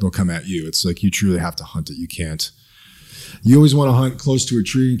you. They'll come at you. It's like you truly have to hunt it. You can't. You always want to hunt close to a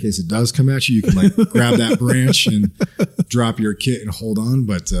tree in case it does come at you. You can grab that branch and drop your kit and hold on.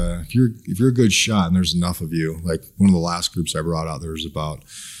 But if you're a good shot and there's enough of you, like one of the last groups I brought out, there was about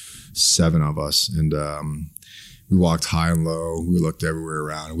 7 of us, and we walked high and low. We looked everywhere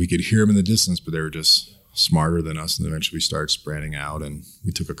around, and we could hear them in the distance, but they were just smarter than us. And eventually we started spreading out, and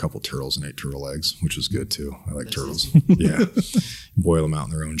we took a couple turtles and ate turtle eggs, which was good too. I like turtles. Yeah. Boil them out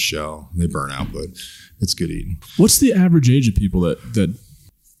in their own shell. They burn out, but it's good eating. What's the average age of people that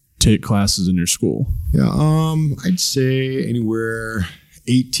take classes in your school? Yeah. I'd say anywhere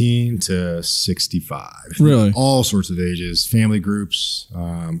 18 to 65. Really? All sorts of ages, family groups,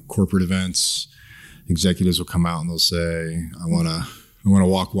 corporate events. Executives will come out and they'll say, I want to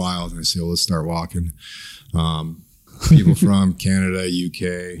walk wild. And I say, well, let's start walking. People from Canada,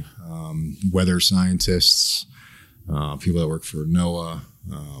 UK, weather scientists, people that work for NOAA,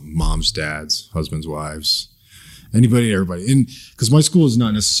 moms, dads, husbands, wives, anybody, everybody. And because my school is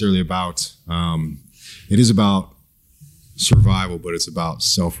not necessarily about, it is about survival, but it's about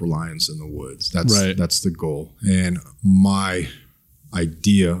self-reliance in the woods. That's the goal. And my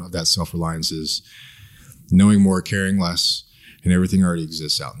idea of that self-reliance is knowing more, caring less, and everything already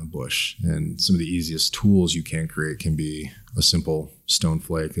exists out in the bush. And some of the easiest tools you can create can be a simple stone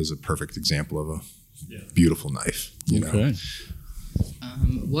flake is a perfect example of a beautiful knife. Okay.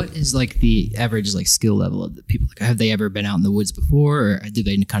 What is the average skill level of the people? Have they ever been out in the woods before, or do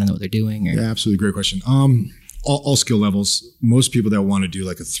they kind of know what they're doing? Or? Yeah, absolutely. Great question. All skill levels. Most people that want to do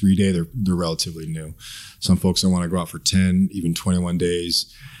a 3-day, they're relatively new. Some folks that want to go out for 10, even 21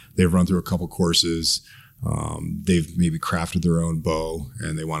 days. They've run through a couple courses. They've maybe crafted their own bow,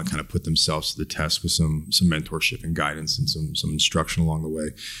 and they want to kind of put themselves to the test with some mentorship and guidance and some instruction along the way.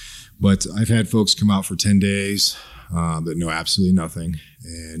 But I've had folks come out for 10 days that know absolutely nothing.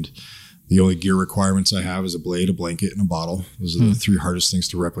 And the only gear requirements I have is a blade, a blanket, and a bottle. Those are the 3 hardest things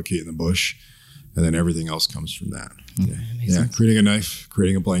to replicate in the bush. And then everything else comes from that. Yeah. Creating a knife,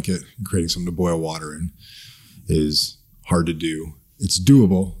 creating a blanket, and creating something to boil water in is hard to do. It's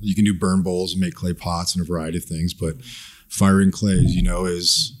doable. You can do burn bowls and make clay pots and a variety of things, but firing clays,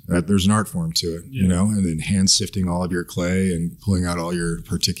 is there's an art form to it, and then hand sifting all of your clay and pulling out all your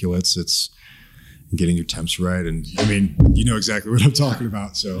particulates. getting your temps right. And I mean, you know exactly what I'm talking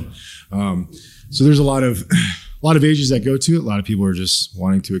about. So, so there's a lot of ages that go to it. A lot of people are just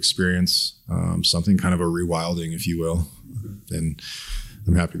wanting to experience something, kind of a rewilding, if you will. And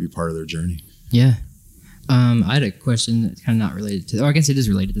I'm happy to be part of their journey. Yeah. I had a question that's kind of not related to, or I guess it is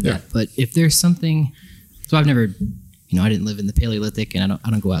related to that, but if there's something, so I've never, I didn't live in the Paleolithic, and I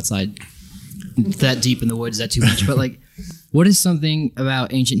don't go outside that deep in the woods that too much, but like, what is something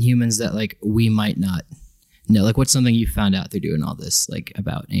about ancient humans that like we might not know? Like, what's something you found out through doing all this, like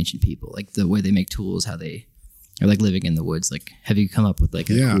about ancient people, like the way they make tools, how they are like living in the woods? Like, have you come up with like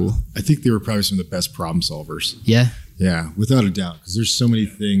a cool? I think they were probably some of the best problem solvers. Yeah. Yeah, without a doubt, because there's so many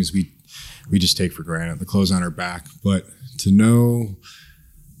things we just take for granted, the clothes on our back, but to know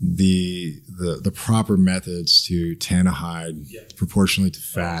the proper methods to tan a hide proportionally to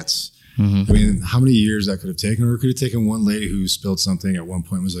fats. Mm-hmm. I mean, how many years that could have taken, or it could have taken one lady who spilled something at one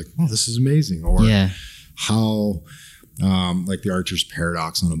point and was like, "Oh, this is amazing," or how, like the archer's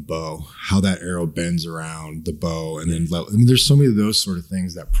paradox on a bow, how that arrow bends around the bow, and then there's so many of those sort of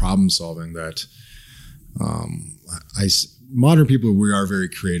things, that problem solving that. Modern people, we are very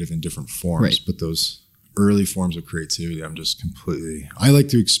creative in different forms, but those early forms of creativity, I like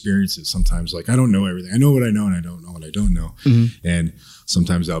to experience it sometimes. Like, I don't know everything. I know what I know, and I don't know what I don't know. Mm-hmm. And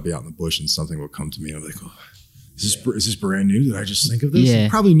sometimes I'll be out in the bush and something will come to me. And I'm like, oh, is this brand new? Did I just think of this? Yeah.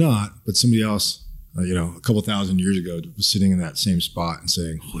 Probably not. But somebody else, a couple thousand years ago, was sitting in that same spot and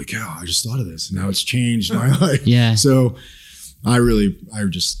saying, holy cow, I just thought of this. And now it's changed my life. Yeah. So without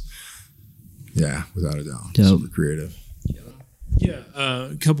a doubt, super creative. Yeah,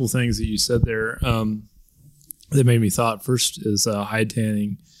 a couple things that you said there that made me thought. First is hide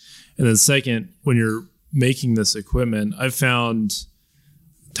tanning, and then second, when you're making this equipment, I've found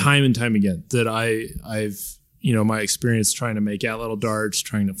time and time again that I've my experience trying to make little darts,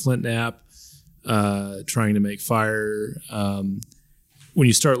 trying to flint knap, trying to make fire. When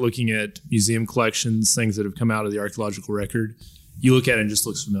you start looking at museum collections, things that have come out of the archaeological record, you look at it and it just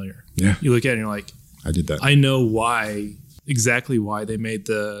looks familiar. Yeah, you look at it and you're like, I did that. I know exactly why they made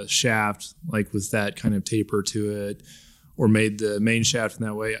the shaft like with that kind of taper to it, or made the main shaft in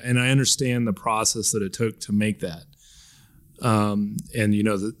that way. And I understand the process that it took to make that. And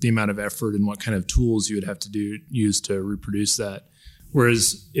the amount of effort and what kind of tools you would have to use to reproduce that.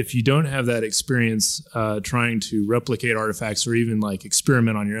 Whereas if you don't have that experience trying to replicate artifacts, or even like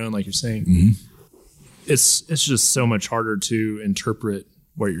experiment on your own, like you're saying, mm-hmm. it's just so much harder to interpret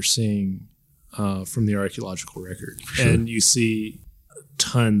what you're seeing from the archaeological record. Sure. And you see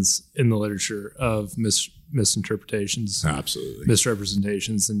tons in the literature of misinterpretations, absolutely,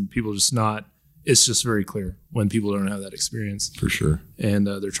 misrepresentations, and people it's just very clear when people don't have that experience. For sure. And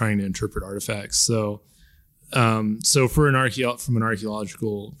they're trying to interpret artifacts. So from an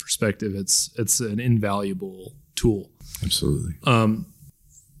archaeological perspective, it's an invaluable tool. Absolutely. And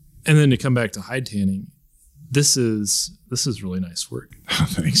then to come back to hide tanning, this is really nice work. Oh,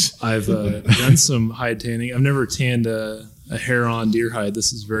 thanks. I've done some hide tanning. I've never tanned a hair-on deer hide.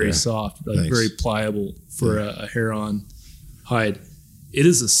 This is very soft, very pliable for a hair-on hide. It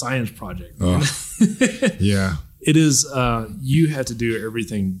is a science project. Oh. Yeah. It is. You have to do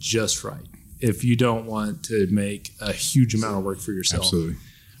everything just right if you don't want to make a huge amount of work for yourself. Absolutely.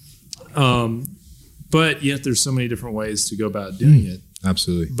 But yet there's so many different ways to go about doing it.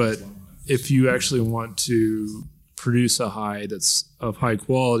 Absolutely. But if you actually want to produce a hide that's of high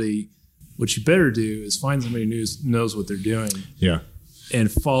quality, what you better do is find somebody who knows what they're doing. Yeah. And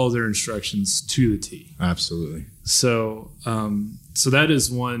follow their instructions to the T. Absolutely. So that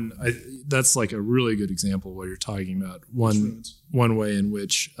is one. That's like a really good example of what you're talking about. One way in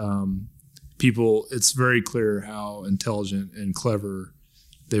which people, it's very clear how intelligent and clever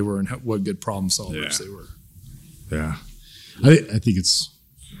they were and what good problem solvers they were. Yeah. I think it's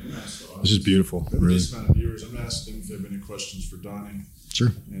just beautiful. Really. Viewers, I'm asking if they have any questions for Donny.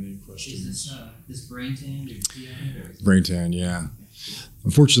 Sure. Any questions? Is this brain tan? Brain tan, yeah.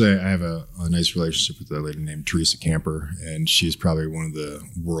 Unfortunately, I have a nice relationship with a lady named Teresa Camper, and she's probably one of the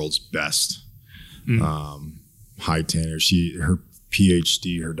world's best hide tanners. Her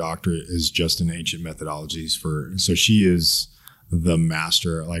PhD, her doctorate is just in ancient methodologies so she is the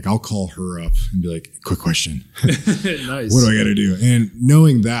master. Like, I'll call her up and be like, quick question. Nice. What do I got to do? And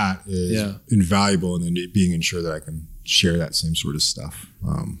knowing that is invaluable, and then being ensured that I can share that same sort of stuff.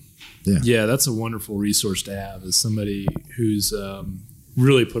 Yeah, that's a wonderful resource to have, as somebody who's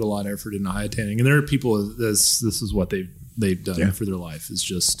really put a lot of effort into hide tanning. And there are people, this is what they've done for their life, is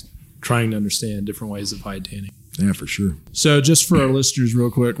just trying to understand different ways of hide tanning. Yeah, for sure. So just for our listeners real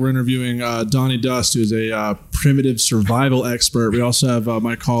quick, we're interviewing Donny Dust, who is a primitive survival expert. We also have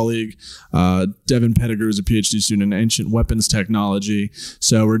my colleague, Devin Pettigrew, who's a PhD student in ancient weapons technology.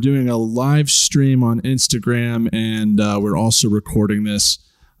 So we're doing a live stream on Instagram, and we're also recording this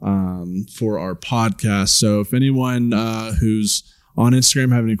for our podcast. So if anyone who's on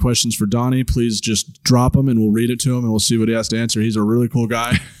Instagram have any questions for Donny, please just drop them and we'll read it to him and we'll see what he has to answer. He's a really cool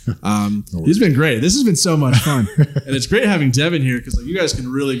guy. He's been great. This has been so much fun. And it's great having Devin here because like you guys can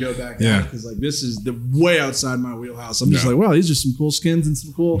really go back out because like this is the way outside my wheelhouse. I'm just like, wow, these are some cool skins and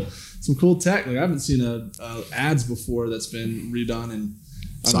some cool tech. Like I haven't seen a ads before that's been redone, and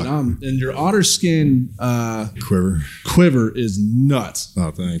and your otter skin quiver is nuts.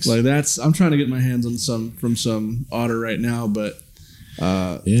 Oh, thanks. Like I'm trying to get my hands on some otter right now, but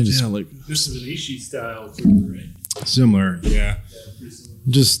like this is an Ishi style quiver, right? Similar, yeah.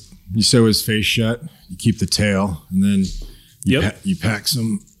 Just you sew his face shut, you keep the tail, and then you pack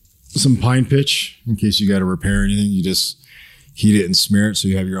some pine pitch in case you got to repair anything. You just heat it and smear it, so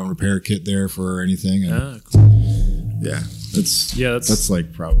you have your own repair kit there for anything. And cool. Yeah. That's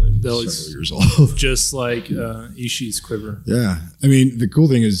like probably several years old. Just like Ishi's quiver. Yeah. I mean, the cool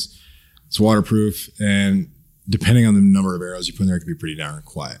thing is it's waterproof, and depending on the number of arrows you put in there, it can be pretty darn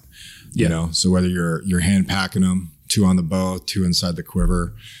quiet. You know, so whether you're hand packing them, 2 on the bow, 2 inside the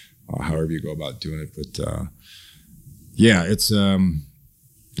quiver, however you go about doing it. But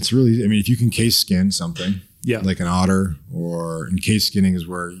it's really, I mean, if you can case skin something, like an otter, or encase skinning is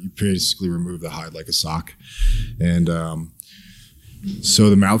where you basically remove the hide like a sock, and sew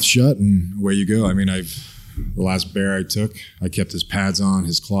the mouth shut, and away you go. I mean, the last bear I took, I kept his pads on,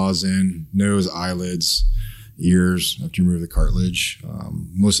 his claws in, nose, eyelids, ears, after you remove the cartilage.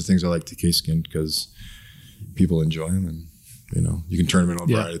 Most of the things I like to case skin because people enjoy them, and you can turn them into a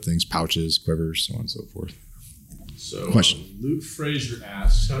variety of things: pouches, quivers, so on and so forth. So, question. Luke Frazier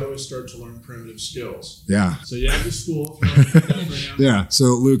asks, how do I start to learn primitive skills? Yeah. So you have the school. Yeah.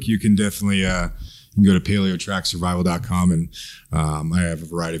 So Luke, you can definitely you can go to paleotracksurvival.com, and I have a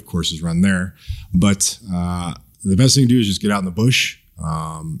variety of courses run there. But the best thing to do is just get out in the bush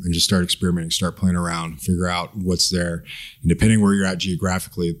and just start experimenting, start playing around, figure out what's there. And depending where you're at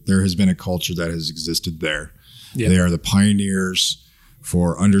geographically, there has been a culture that has existed there. Yeah. They are the pioneers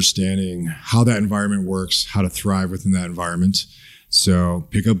for understanding how that environment works, how to thrive within that environment. So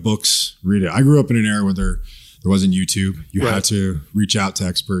pick up books, read it. I grew up in an era where there wasn't YouTube. You had to reach out to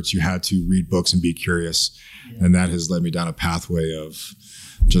experts. You had to read books and be curious. Yeah. And that has led me down a pathway of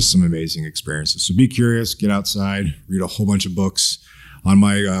just some amazing experiences. So be curious, get outside, read a whole bunch of books. On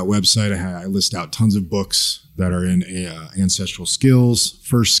my website, I list out tons of books that are in ancestral skills,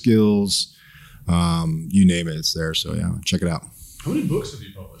 first skills, you name it, it's there. So yeah, check it out. How many books have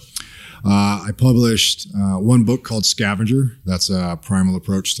you published? I published one book called Scavenger. That's a primal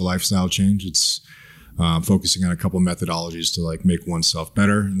approach to lifestyle change. It's focusing on a couple methodologies to like make oneself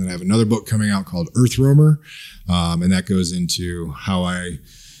better. And then I have another book coming out called Earth Roamer, and that goes into how I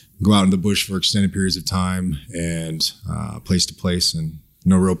go out in the bush for extended periods of time and place to place, and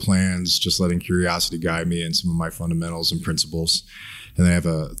no real plans, just letting curiosity guide me and some of my fundamentals and principles. And I have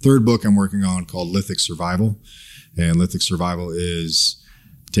a third book I'm working on called Lithic Survival. And Lithic Survival is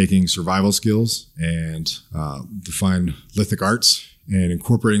taking survival skills and define lithic arts and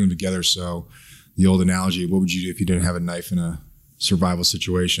incorporating them together. So the old analogy, what would you do if you didn't have a knife in a survival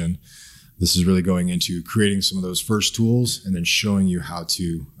situation? This is really going into creating some of those first tools and then showing you how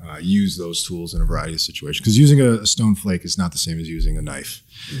to use those tools in a variety of situations. Because using a stone flake is not the same as using a knife.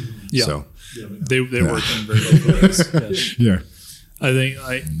 Yeah. So, they work in very different ways. Yeah. I think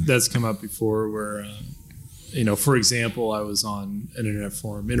that's come up before where, for example, I was on an internet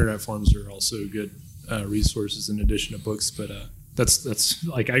forum. Internet forums are also good resources in addition to books, but that's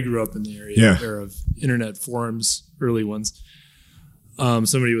like I grew up in the era of internet forums, early ones.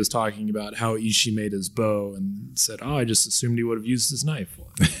 Somebody was talking about how Ishi made his bow and said, "Oh, I just assumed he would have used his knife." Well,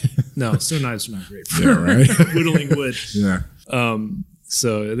 no, stone knives are not great for whittling wood. Yeah.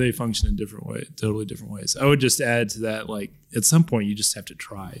 So they function in totally different ways. I would just add to that, like at some point you just have to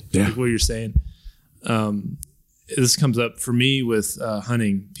try. Yeah. Like what you're saying. This comes up for me with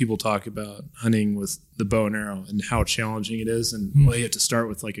hunting. People talk about hunting with the bow and arrow and how challenging it is, and you have to start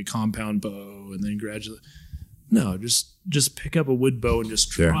with like a compound bow and then gradually. No, just pick up a wood bow and just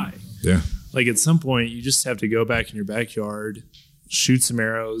try. Yeah. Like at some point, you just have to go back in your backyard, shoot some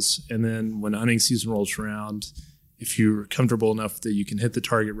arrows, and then when hunting season rolls around, if you're comfortable enough that you can hit the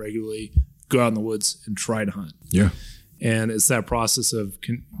target regularly, go out in the woods and try to hunt. Yeah. And it's that process of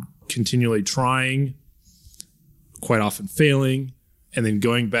continually trying, quite often failing, and then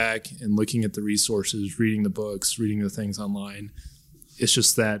going back and looking at the resources, reading the books, reading the things online. It's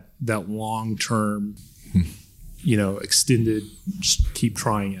just that long term, extended, just keep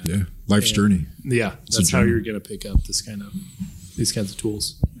trying it. Yeah. Life's journey. Yeah. That's how you're going to pick up these kinds of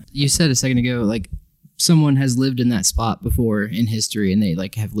tools. You said a second ago, like someone has lived in that spot before in history and they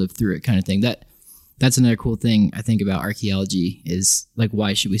like have lived through it kind of thing. That's another cool thing I think about archaeology is like,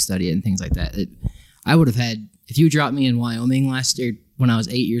 why should we study it and things like that. I would have had, if you dropped me in Wyoming last year when I was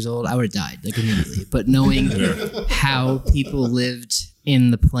 8 years old, I would have died like immediately. But knowing how people lived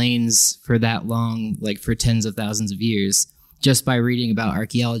in the plains for that long, like for tens of thousands of years, just by reading about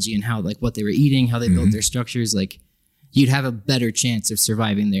archaeology and how like what they were eating, how they built their structures, like you'd have a better chance of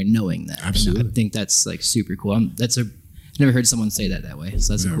surviving there knowing that. Absolutely. And I think that's like super cool. I've never heard someone say that way.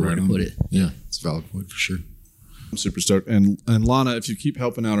 So that's a cool way to put it. Yeah, it's a valid point for sure. I'm super stoked. And Lana, if you keep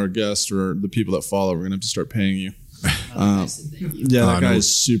helping out our guests or the people that follow, we're going to have to start paying you. Yeah, that guy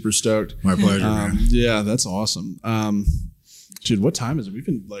is super stoked. My pleasure, man. Yeah, that's awesome. Dude, what time is it? We've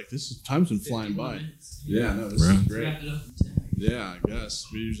been like, time's been flying by. Yeah, no, this is great. Yeah, I guess.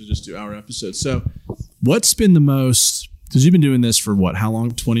 We usually just do hour episodes. So what's been the most, because you've been doing this for what, how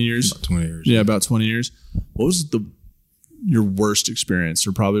long? 20 years? About 20 years. Yeah, about 20 years. What was your worst experience,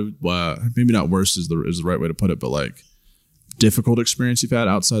 or probably maybe not worst is the right way to put it, but like difficult experience you've had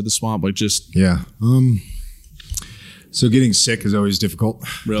outside the swamp? Like just. Yeah. So getting sick is always difficult.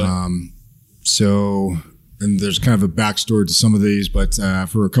 Really? And there's kind of a backstory to some of these, but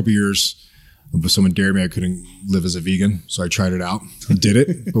for a couple of years, someone dared me I couldn't live as a vegan, so I tried it out. I did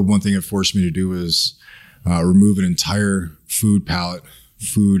it, but one thing it forced me to do was remove an entire food palette,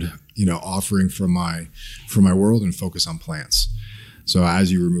 offering from my world and focus on plants. So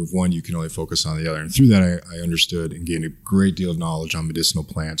as you remove one, you can only focus on the other. And through that, I understood and gained a great deal of knowledge on medicinal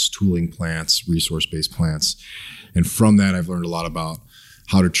plants, tooling plants, resource-based plants. And from that, I've learned a lot about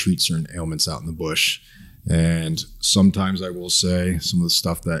how to treat certain ailments out in the bush. And sometimes I will say some of the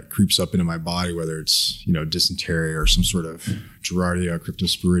stuff that creeps up into my body, whether it's, dysentery or some sort of Giardia,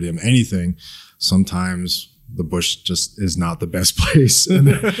 Cryptosporidium, anything, sometimes the bush just is not the best place. And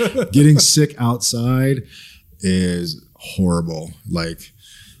getting sick outside is horrible. Like,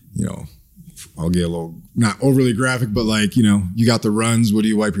 I'll get a little, not overly graphic, but like, you got the runs. What do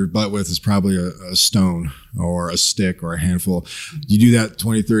you wipe your butt with? Is probably a stone or a stick or a handful. You do that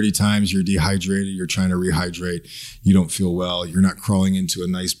 20, 30 times, you're dehydrated, you're trying to rehydrate, you don't feel well, you're not crawling into a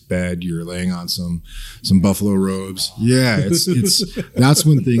nice bed, you're laying on some buffalo robes. Yeah, it's that's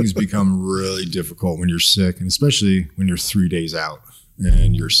when things become really difficult when you're sick, and especially when you're 3 days out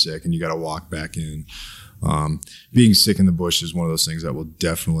and you're sick and you got to walk back in. Being sick in the bush is one of those things that will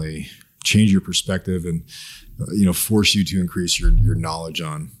definitely change your perspective and force you to increase your knowledge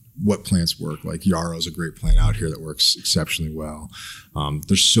on what plants work. Like yarrow is a great plant out here that works exceptionally well.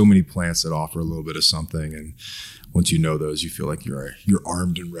 There's so many plants that offer a little bit of something, and once you know those, you feel like you're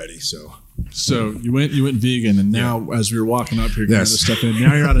armed and ready. So you went vegan, and now as we were walking up here, getting Yes. this stuff in,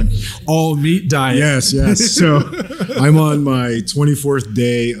 now you're on an all meat diet. Yes. So I'm on my 24th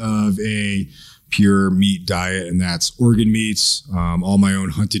day of a pure meat diet, and that's organ meats, all my own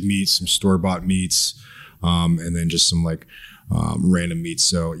hunted meats, some store-bought meats, and then just some like random meats.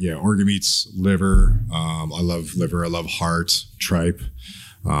 So yeah, organ meats, liver. I love liver. I love heart, tripe,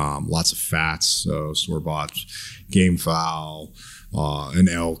 lots of fats. So store-bought game fowl, an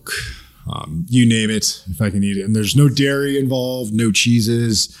elk, you name it, if I can eat it. And there's no dairy involved, no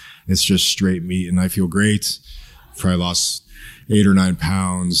cheeses. It's just straight meat, and I feel great. Probably lost 8 or 9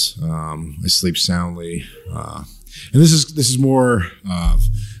 pounds. I sleep soundly, and this is more of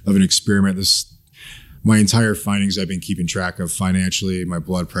an experiment. My entire findings I've been keeping track of financially, my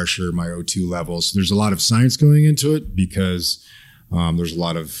blood pressure, my O2 levels. There's a lot of science going into it because there's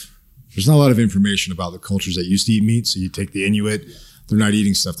not a lot of information about the cultures that used to eat meat. So you take the Inuit, they're not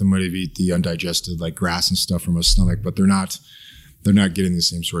eating stuff. They might have eaten the undigested like grass and stuff from a stomach, but they're not getting the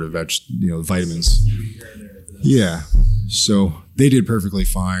same sort of vitamins. Yeah. So they did perfectly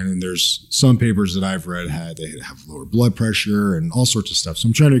fine. And there's some papers that I've read they have lower blood pressure and all sorts of stuff. So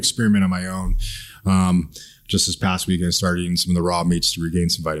I'm trying to experiment on my own. Just this past week, I started eating some of the raw meats to regain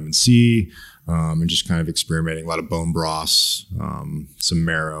some vitamin C, and just kind of experimenting, a lot of bone broths, some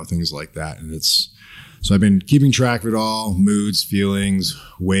marrow, things like that. And so I've been keeping track of it all, moods, feelings,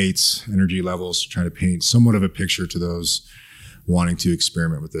 weights, energy levels, trying to paint somewhat of a picture to those wanting to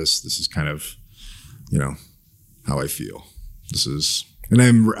experiment with this. This is kind of, how I feel. And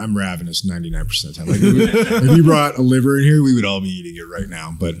I'm ravenous 99% of the time. Like if you brought a liver in here, we would all be eating it right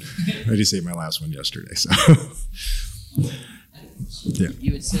now. But I just ate my last one yesterday. So Yeah.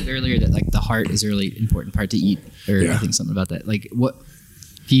 You had said earlier that like the heart is a really important part to eat, or Yeah. I think something about that. Like, what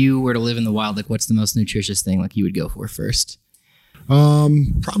if you were to live in the wild? Like, what's the most nutritious thing like you would go for first?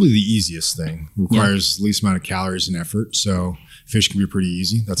 Probably the easiest thing. Requires least amount of calories and effort. So fish can be pretty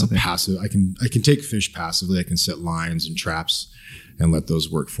easy. That's a passive. I can take fish passively. I can set lines and traps and let those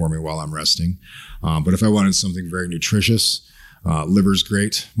work for me while I'm resting. But if I wanted something very nutritious, liver's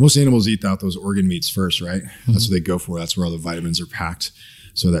great. Most animals eat out those organ meats first, right? That's what they go for. That's where all the vitamins are packed.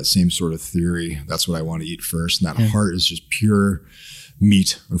 So that same sort of theory, that's what I want to eat first. And that heart is just pure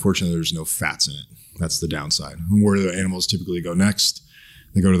meat. Unfortunately, there's no fats in it. That's the downside. And where do the animals typically go next?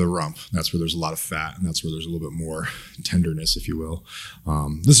 They go to the rump. That's where there's a lot of fat, and that's where there's a little bit more tenderness, if you will.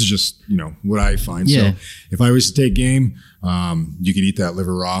 This is just, what I find. Yeah. So if I was to take game, you could eat that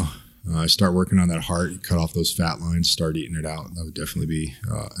liver raw. Start working on that heart, cut off those fat lines, start eating it out. That would definitely be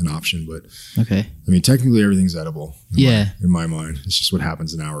an option. But Okay. I mean, technically everything's edible. Yeah. In my mind, it's just what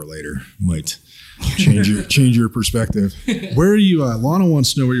happens an hour later might change your perspective. Where are you? Lana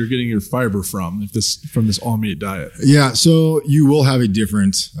wants to know where you're getting your fiber from. From this all meat diet. Yeah, so you will have a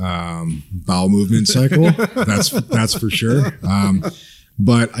different bowel movement cycle. That's for sure.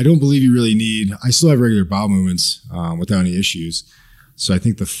 But I don't believe you really need. I still have regular bowel movements without any issues. So I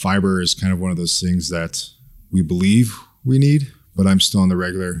think the fiber is kind of one of those things that we believe we need. But I'm still on the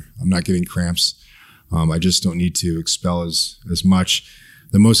regular. I'm not getting cramps. I just don't need to expel as much.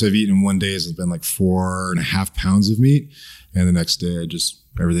 The most I've eaten in one day has been like 4.5 pounds of meat. And the next day,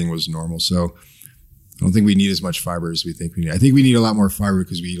 everything was normal. So I don't think we need as much fiber as we think we need. I think we need a lot more fiber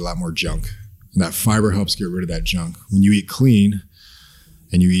because we eat a lot more junk. And that fiber helps get rid of that junk. When you eat clean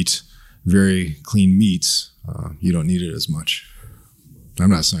and you eat very clean meats, you don't need it as much. I'm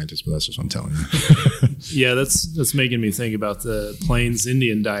not a scientist, but that's just what I'm telling you. Yeah, that's making me think about the Plains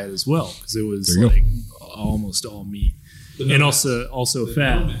Indian diet as well, because it was There you like almost all meat. And also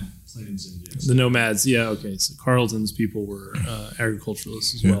fat. The nomads, yeah, okay. So Carleton's people were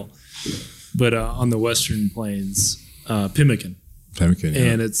agriculturalists as well. But on the western plains, pemmican. Pemmican, yeah.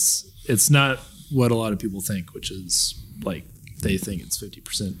 And it's not what a lot of people think, which is like they think it's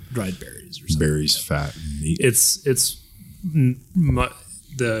 50% dried berries or something. Berries, fat, meat.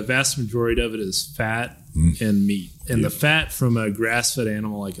 The vast majority of it is fat and meat. And the fat from a grass-fed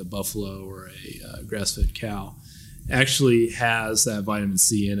animal like a buffalo or a grass-fed cow actually has that vitamin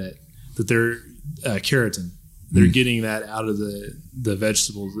C in it, that they're keratin. They're getting that out of the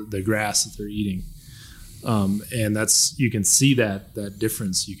vegetables, the grass that they're eating. And you can see that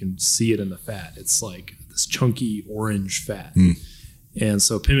difference. You can see it in the fat. It's like this chunky orange fat. And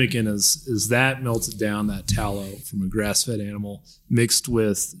so pemmican is that melted down, that tallow from a grass-fed animal mixed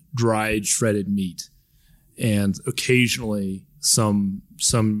with dried shredded meat, and occasionally some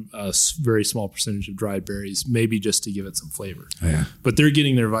very small percentage of dried berries, maybe just to give it some flavor. Oh, yeah. But they're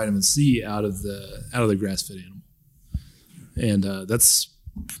getting their vitamin C out of the grass-fed animal, and that's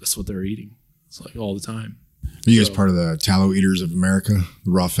what they're eating. It's like all the time. Are you guys part of the tallow eaters of America,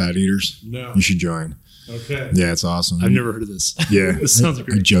 the raw fat eaters? No. You should join. Okay. Yeah, it's awesome. I've never heard of this. Yeah, This sounds I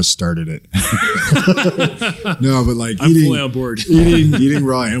great. just started it. No, but like I'm fully on board. eating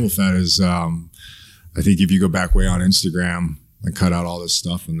raw animal fat is. I think if you go back way on Instagram, I cut out all this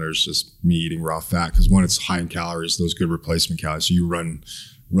stuff, and there's just me eating raw fat because one, it's high in calories, those good replacement calories. So you run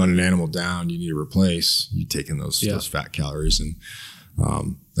an animal down, you need to replace. You taking those fat calories, and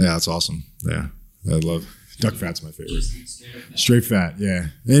that's awesome. Yeah, I love. Duck fat's my favorite. Straight fat, yeah.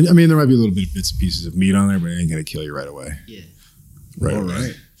 And I mean, there might be a little bit of bits and pieces of meat on there, but it ain't gonna kill you right away. Yeah. Right. All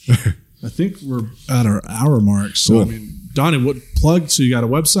away. right. I think we're at our hour mark. So, Cool. I mean, Donny, what plug? So you got a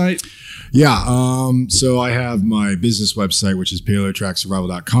website? Yeah. So I have my business website, which is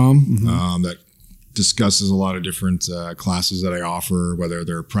paleotracksurvival.com, that discusses a lot of different classes that I offer, whether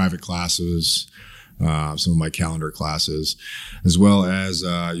they're private classes, some of my calendar classes, as well as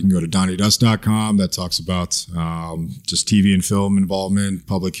you can go to donnydust.com. That talks about just TV and film involvement,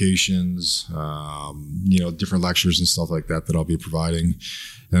 publications, different lectures and stuff like that I'll be providing.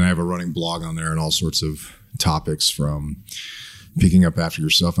 And I have a running blog on there and all sorts of topics, from picking up after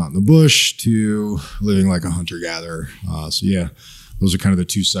yourself out in the bush to living like a hunter-gatherer. So yeah, those are kind of the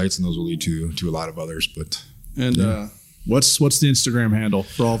two sites, and those will lead to a lot of others. But What's the Instagram handle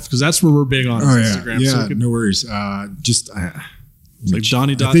for all? Because that's where we're big on Instagram. Yeah, So we can, no worries. it's like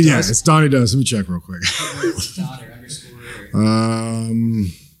Donny. It's Donny Dust. Let me check real quick. Dot or underscore.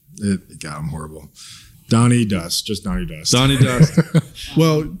 I'm horrible. Donny Dust, just Donny Dust. Donny Dust.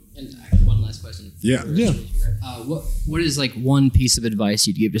 Well, And one last question. Yeah. What is like one piece of advice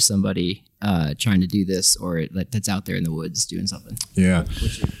you'd give to somebody trying to do this, or that's out there in the woods doing something? Yeah,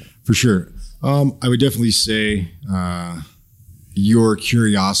 for sure. I would definitely say your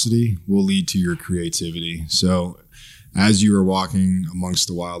curiosity will lead to your creativity. So as you are walking amongst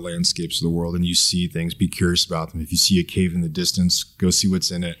the wild landscapes of the world and you see things, be curious about them. If you see a cave in the distance, go see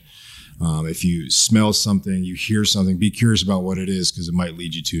what's in it. If you smell something, you hear something, be curious about what it is, because it might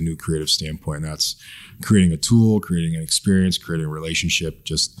lead you to a new creative standpoint. And that's creating a tool, creating an experience, creating a relationship.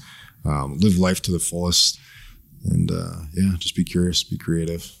 Just live life to the fullest. And just be curious, be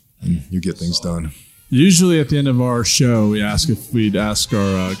creative, and you get things done. Usually at the end of our show, we ask if we'd ask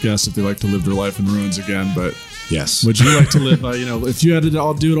our guests if they like to live their life in ruins again. But yes, would you like to live? If you had to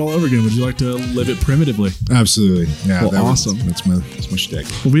do it all over again, would you like to live it primitively? Absolutely. Yeah. Well, awesome. That's my shtick.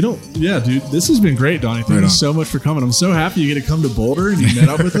 Well, dude. This has been great, Donny. Thank you so much for coming. I'm so happy you get to come to Boulder and you met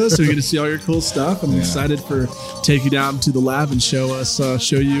up with us, so you get to see all your cool stuff. I'm excited for take you down to the lab and show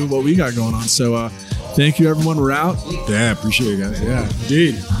you what we got going on. So, thank you, everyone. We're out. Yeah, appreciate it, guys. Yeah,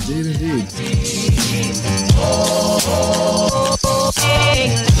 indeed.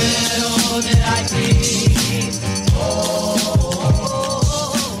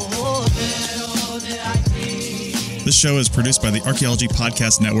 This show is produced by the Archaeology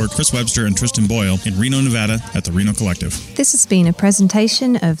Podcast Network, Chris Webster and Tristan Boyle in Reno, Nevada at the Reno Collective. This has been a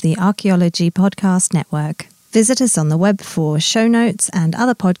presentation of the Archaeology Podcast Network. Visit us on the web for show notes and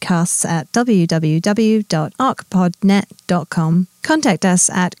other podcasts at www.archpodnet.com. Contact us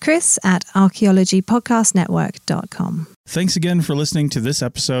at chris@archaeologypodcastnetwork.com. Thanks again for listening to this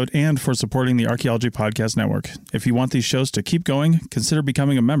episode and for supporting the Archaeology Podcast Network. If you want these shows to keep going, consider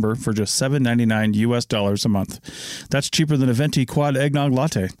becoming a member for just $7.99 US a month. That's cheaper than a venti quad eggnog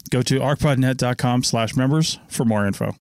latte. Go to archpodnet.com/members for more info.